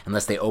game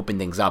unless they open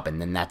things up,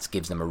 and then that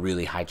gives them a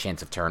really high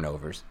chance of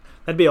turnovers.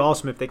 That'd be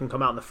awesome if they can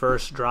come out in the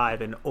first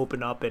drive and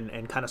open up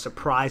and kind of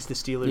surprise the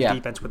Steelers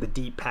defense with a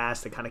deep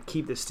pass to kind of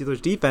keep the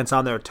Steelers defense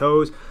on their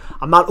toes.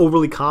 I'm not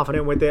overly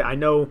confident with it. I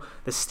know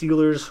the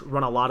Steelers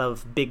run a lot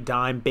of big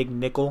dime, big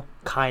nickel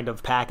kind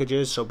of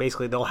packages. So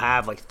basically they'll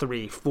have like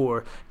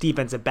 3-4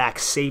 defensive back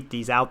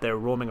safeties out there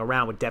roaming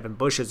around with Devin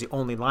Bush as the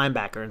only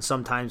linebacker. And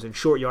sometimes in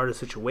short yardage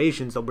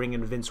situations, they'll bring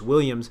in Vince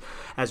Williams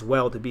as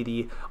well to be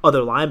the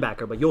other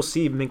linebacker. But you'll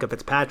see Minkah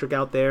Fitzpatrick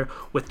out there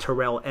with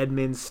Terrell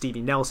Edmonds,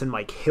 Stevie Nelson,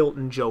 Mike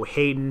Hilton, Joe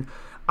Hayden.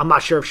 I'm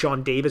not sure if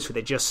Sean Davis, who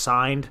they just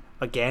signed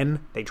again,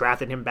 they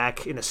drafted him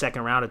back in the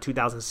second round of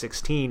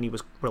 2016. He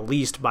was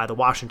released by the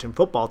Washington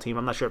football team.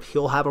 I'm not sure if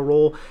he'll have a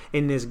role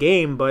in this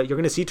game, but you're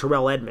going to see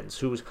Terrell Edmonds,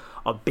 who's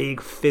a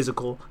big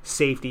physical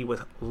safety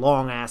with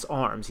long-ass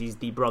arms. He's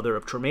the brother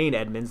of Tremaine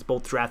Edmonds,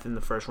 both drafted in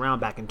the first round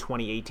back in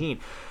 2018.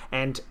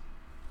 And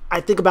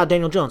I think about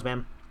Daniel Jones,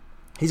 man.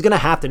 He's going to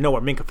have to know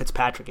where Minkah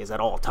Fitzpatrick is at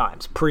all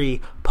times,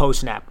 pre,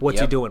 post-snap. What's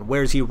he doing?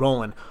 Where's he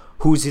rolling?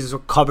 Who's his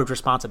coverage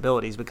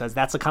responsibilities, because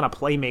that's the kind of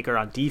playmaker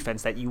on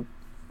defense that you,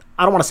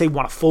 I don't want to say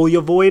want to fully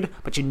avoid,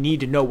 but you need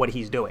to know what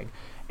he's doing.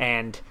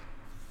 And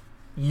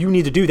you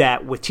need to do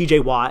that with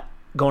TJ Watt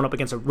going up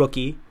against a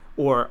rookie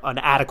or an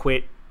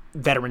adequate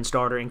veteran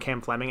starter in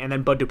Cam Fleming, and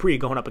then Bud Dupree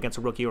going up against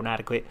a rookie or an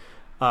adequate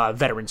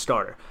veteran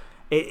starter.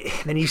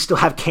 Then you still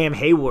have Cam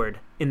Hayward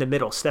in the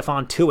middle,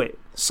 Stephon Tuitt,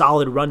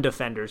 solid run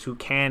defenders who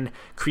can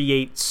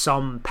create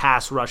some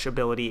pass rush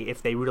ability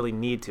if they really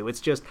need to. It's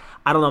just,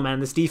 I don't know, man.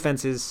 This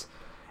defense is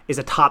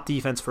a top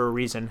defense for a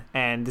reason,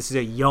 and this is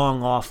a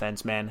young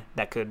offense, man,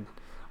 that could,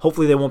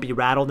 hopefully they won't be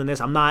rattled in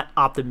this. I'm not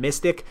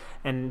optimistic,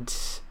 and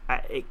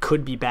it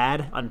could be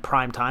bad on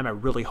prime time. I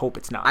really hope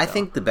it's not. I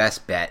think the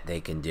best bet they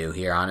can do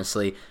here,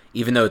 honestly,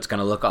 even though it's going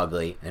to look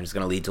ugly and it's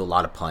going to lead to a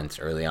lot of punts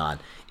early on,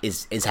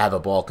 is have a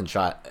ball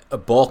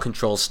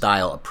control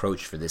style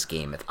approach for this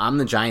game. If I'm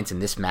the Giants in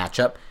this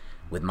matchup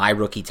with my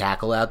rookie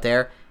tackle out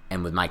there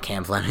and with my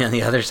Cam Fleming on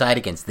the other side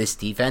against this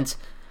defense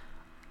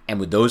and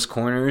with those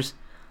corners,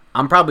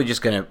 I'm probably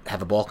just going to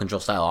have a ball control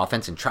style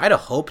offense and try to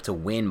hope to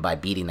win by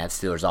beating that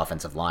Steelers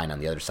offensive line on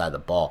the other side of the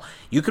ball.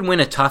 You can win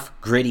a tough,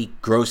 gritty,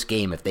 gross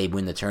game if they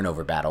win the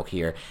turnover battle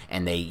here,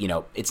 and they,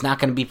 it's not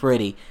going to be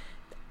pretty.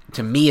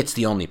 To me, it's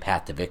the only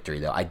path to victory,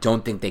 though. I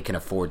don't think they can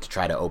afford to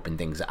try to open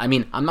things. I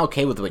mean, I'm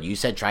okay with what you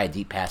said. Try a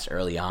deep pass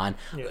early on,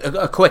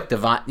 a quick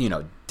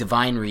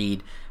divine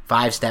read,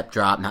 5-step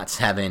drop, not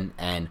 7,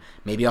 and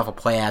maybe off a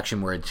play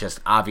action where it's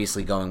just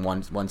obviously going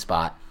one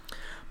spot.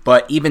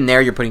 But even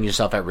there, you're putting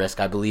yourself at risk,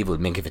 I believe, with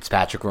Minkah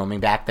Fitzpatrick roaming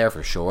back there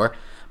for sure.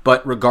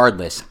 But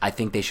regardless, I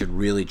think they should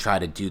really try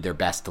to do their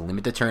best to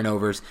limit the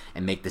turnovers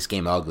and make this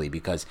game ugly,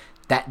 because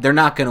they're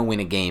not going to win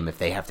a game if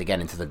they have to get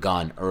into the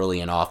gun early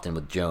and often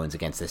with Jones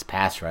against this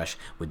pass rush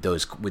with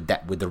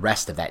the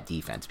rest of that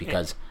defense,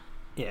 because.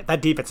 Yeah,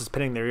 that defense is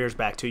pinning their ears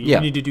back, too. You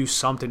need to do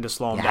something to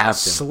slow them down.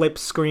 Slip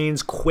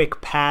screens, quick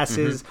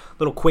passes,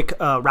 little quick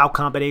route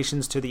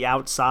combinations to the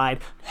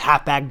outside,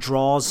 halfback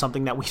draws,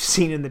 something that we've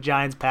seen in the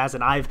Giants pass,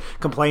 and I've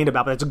complained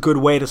about, but it's a good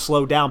way to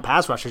slow down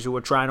pass rushers who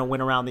are trying to win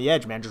around the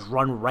edge, man. Just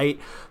run right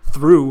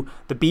through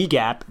the B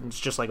gap. It's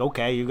just like,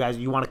 okay, you guys,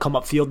 you want to come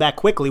upfield that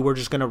quickly, we're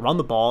just going to run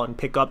the ball and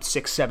pick up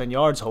 6-7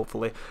 yards,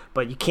 hopefully.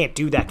 But you can't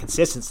do that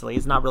consistently.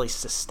 It's not really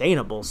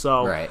sustainable.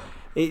 So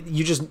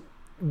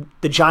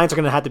the Giants are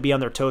going to have to be on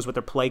their toes with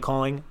their play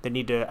calling. They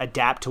need to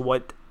adapt to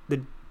what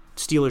the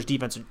Steelers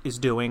defense is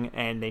doing,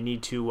 and they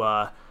need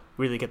to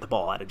really get the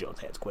ball out of Jones'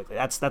 hands quickly.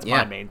 That's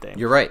my main thing.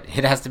 You're right.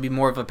 It has to be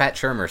more of a Pat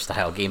Shurmur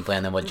style game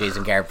plan than what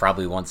Jason Garrett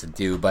probably wants to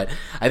do. But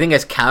I think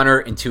as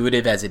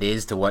counterintuitive as it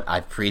is to what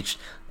I've preached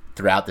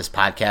throughout this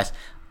podcast,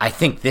 I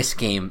think this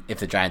game, if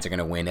the Giants are going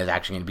to win, is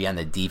actually going to be on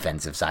the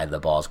defensive side of the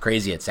ball. As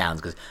crazy it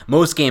sounds, because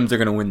most games they're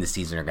going to win this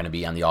season are going to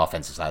be on the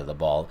offensive side of the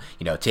ball.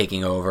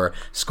 Taking over,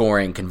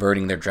 scoring,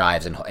 converting their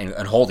drives, and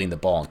holding the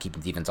ball and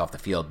keeping defense off the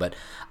field. But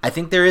I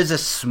think there is a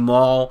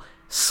small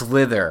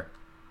slither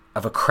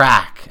of a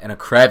crack and a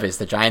crevice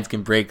the Giants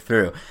can break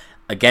through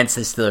against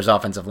the Steelers'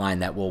 offensive line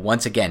that will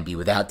once again be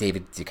without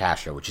David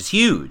DeCastro, which is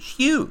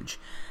huge,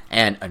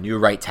 and a new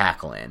right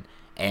tackle in.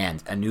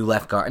 And a new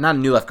left guard, not a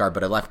new left guard,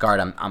 but a left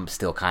guard I'm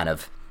still kind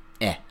of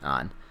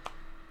on.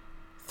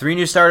 3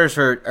 new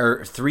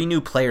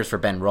players for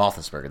Ben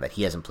Roethlisberger that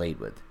he hasn't played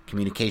with.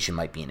 Communication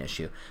might be an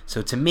issue.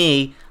 So to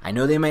me, I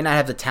know they might not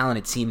have the talent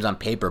it seems on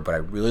paper, but I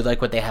really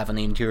like what they have on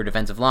the interior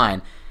defensive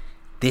line.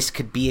 This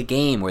could be a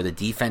game where the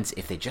defense,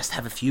 if they just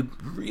have a few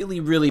really,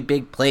 really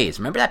big plays.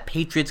 Remember that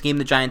Patriots game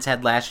the Giants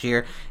had last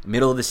year,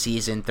 middle of the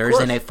season,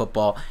 Thursday Night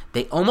Football?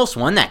 They almost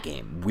won that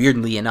game,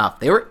 weirdly enough.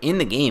 They were in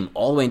the game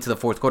all the way into the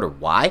fourth quarter.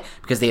 Why?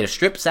 Because they had a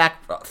strip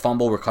sack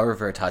fumble recover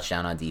for a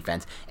touchdown on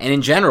defense. And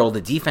in general, the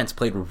defense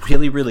played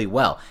really, really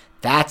well.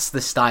 That's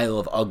the style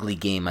of ugly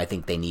game I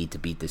think they need to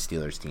beat the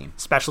Steelers team.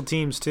 Special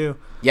teams, too.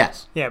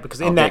 Yes. Yeah,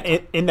 because in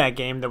that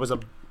game, there was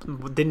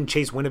didn't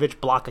Chase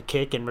Winovich block a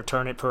kick and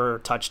return it for a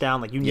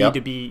touchdown? Like, you need to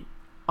be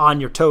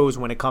on your toes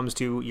when it comes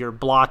to your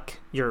block,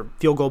 your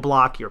field goal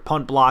block, your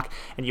punt block,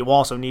 and you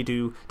also need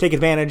to take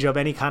advantage of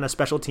any kind of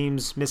special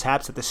teams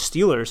mishaps that the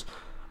Steelers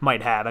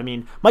might have. I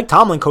mean, Mike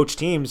Tomlin coached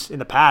teams in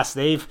the past.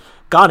 They've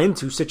gone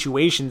into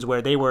situations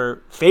where they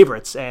were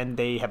favorites and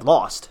they have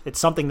lost. It's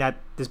something that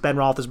this Ben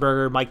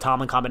Roethlisberger, Mike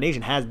Tomlin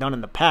combination has done in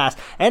the past,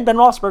 and Ben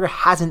Roethlisberger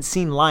hasn't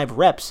seen live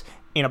reps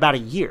in about a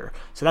year.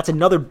 So that's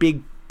another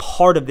big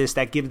part of this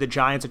that gives the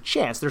Giants a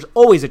chance. There's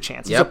always a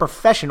chance. These are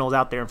professionals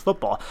out there in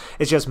football.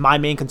 It's just my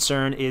main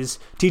concern is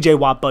TJ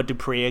Watt, Bud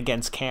Dupree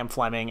against Cam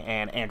Fleming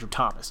and Andrew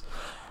Thomas.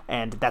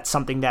 And that's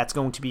something that's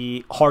going to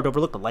be hard to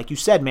overlook. But like you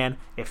said, man,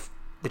 if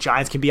the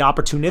Giants can be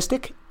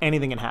opportunistic,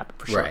 anything can happen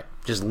for sure. Right.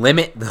 Just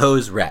limit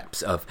those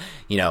reps of,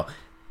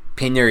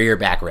 pin their ear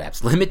back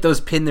reps. Limit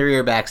those pin their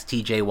ear backs,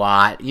 TJ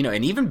Watt,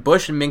 and even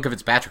Bush and Minkah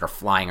Fitzpatrick are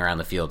flying around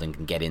the field and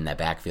can get in that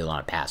backfield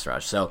on a pass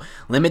rush. So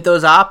limit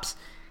those ops.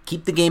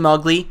 Keep the game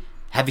ugly,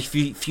 have a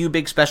few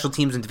big special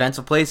teams and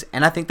defensive plays,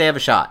 and I think they have a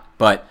shot.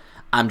 But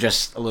I'm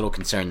just a little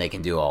concerned they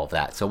can do all of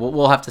that. So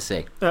we'll have to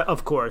see.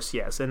 Of course,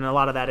 yes. And a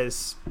lot of that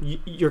is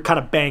you're kind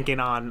of banking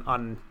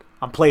on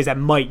plays that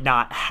might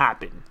not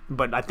happen.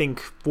 But I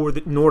think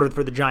in order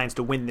for the Giants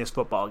to win this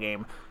football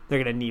game,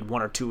 they're going to need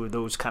 1 or 2 of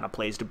those kind of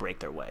plays to break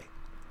their way.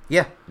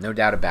 Yeah, no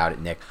doubt about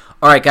it, Nick.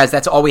 All right, guys,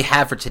 that's all we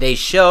have for today's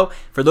show.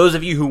 For those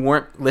of you who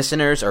weren't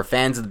listeners or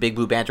fans of the Big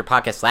Blue Banter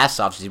podcast last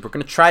offseason, we're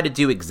going to try to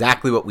do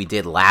exactly what we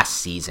did last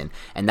season,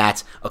 and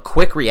that's a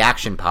quick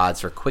reaction pods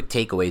for quick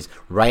takeaways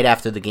right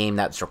after the game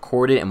that's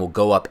recorded, and will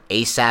go up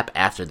ASAP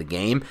after the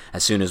game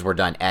as soon as we're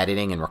done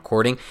editing and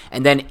recording.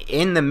 And then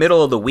in the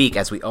middle of the week,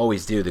 as we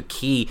always do, the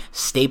key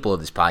staple of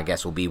this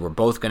podcast will be we're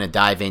both going to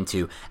dive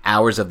into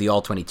hours of the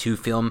All-22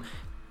 film,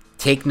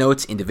 take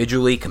notes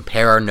individually,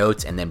 compare our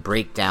notes, and then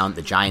break down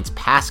the Giants'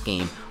 pass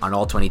game on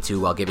All-22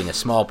 while giving a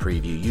small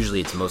preview. Usually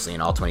it's mostly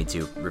an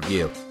All-22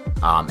 review,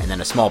 and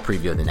then a small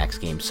preview of the next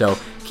game. So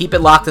keep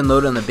it locked and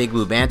loaded on the Big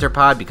Blue Banter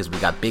pod because we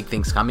got big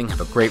things coming.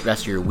 Have a great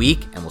rest of your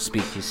week, and we'll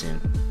speak to you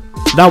soon.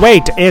 The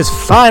wait is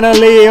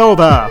finally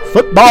over.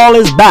 Football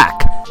is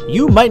back.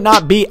 You might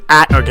not be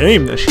at a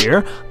game this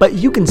year, but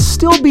you can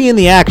still be in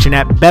the action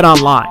at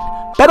BetOnline.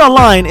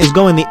 BetOnline is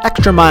going the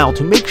extra mile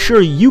to make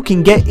sure you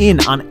can get in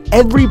on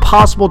every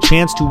possible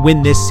chance to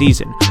win this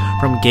season.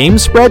 From game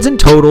spreads and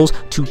totals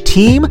to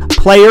team,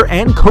 player,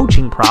 and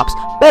coaching props,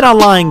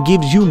 BetOnline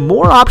gives you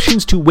more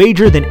options to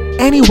wager than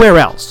anywhere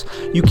else.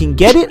 You can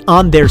get it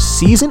on their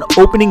season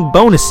opening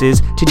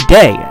bonuses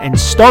today and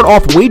start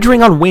off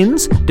wagering on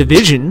wins,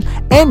 division,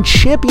 and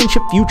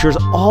championship futures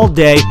all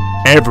day,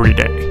 every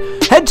day.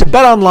 Head to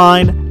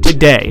BetOnline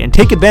today and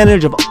take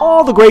advantage of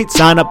all the great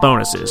sign-up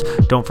bonuses.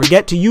 Don't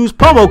forget to use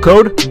promo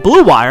code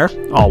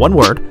BLUEWIRE, all one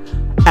word,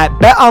 at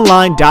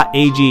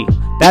betonline.ag.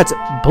 That's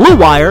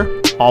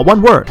BLUEWIRE, all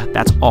one word.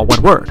 That's all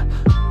one word.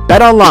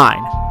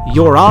 BetOnline,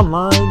 your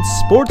online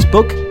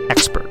sportsbook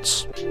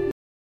experts.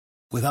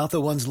 Without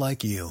the ones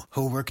like you,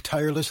 who work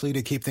tirelessly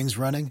to keep things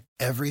running,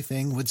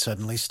 everything would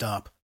suddenly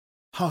stop.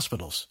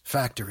 Hospitals,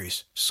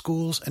 factories,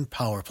 schools, and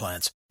power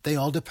plants, they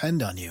all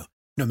depend on you.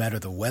 No matter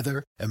the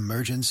weather,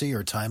 emergency,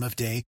 or time of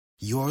day,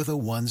 you're the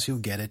ones who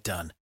get it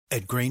done.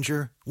 At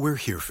Grainger, we're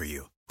here for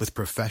you with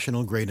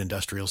professional-grade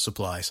industrial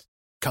supplies.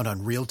 Count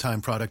on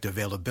real-time product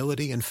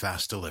availability and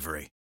fast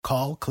delivery.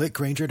 Call, click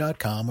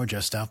Grainger.com, or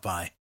just stop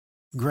by.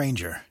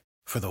 Grainger,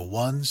 for the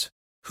ones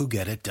who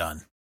get it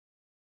done.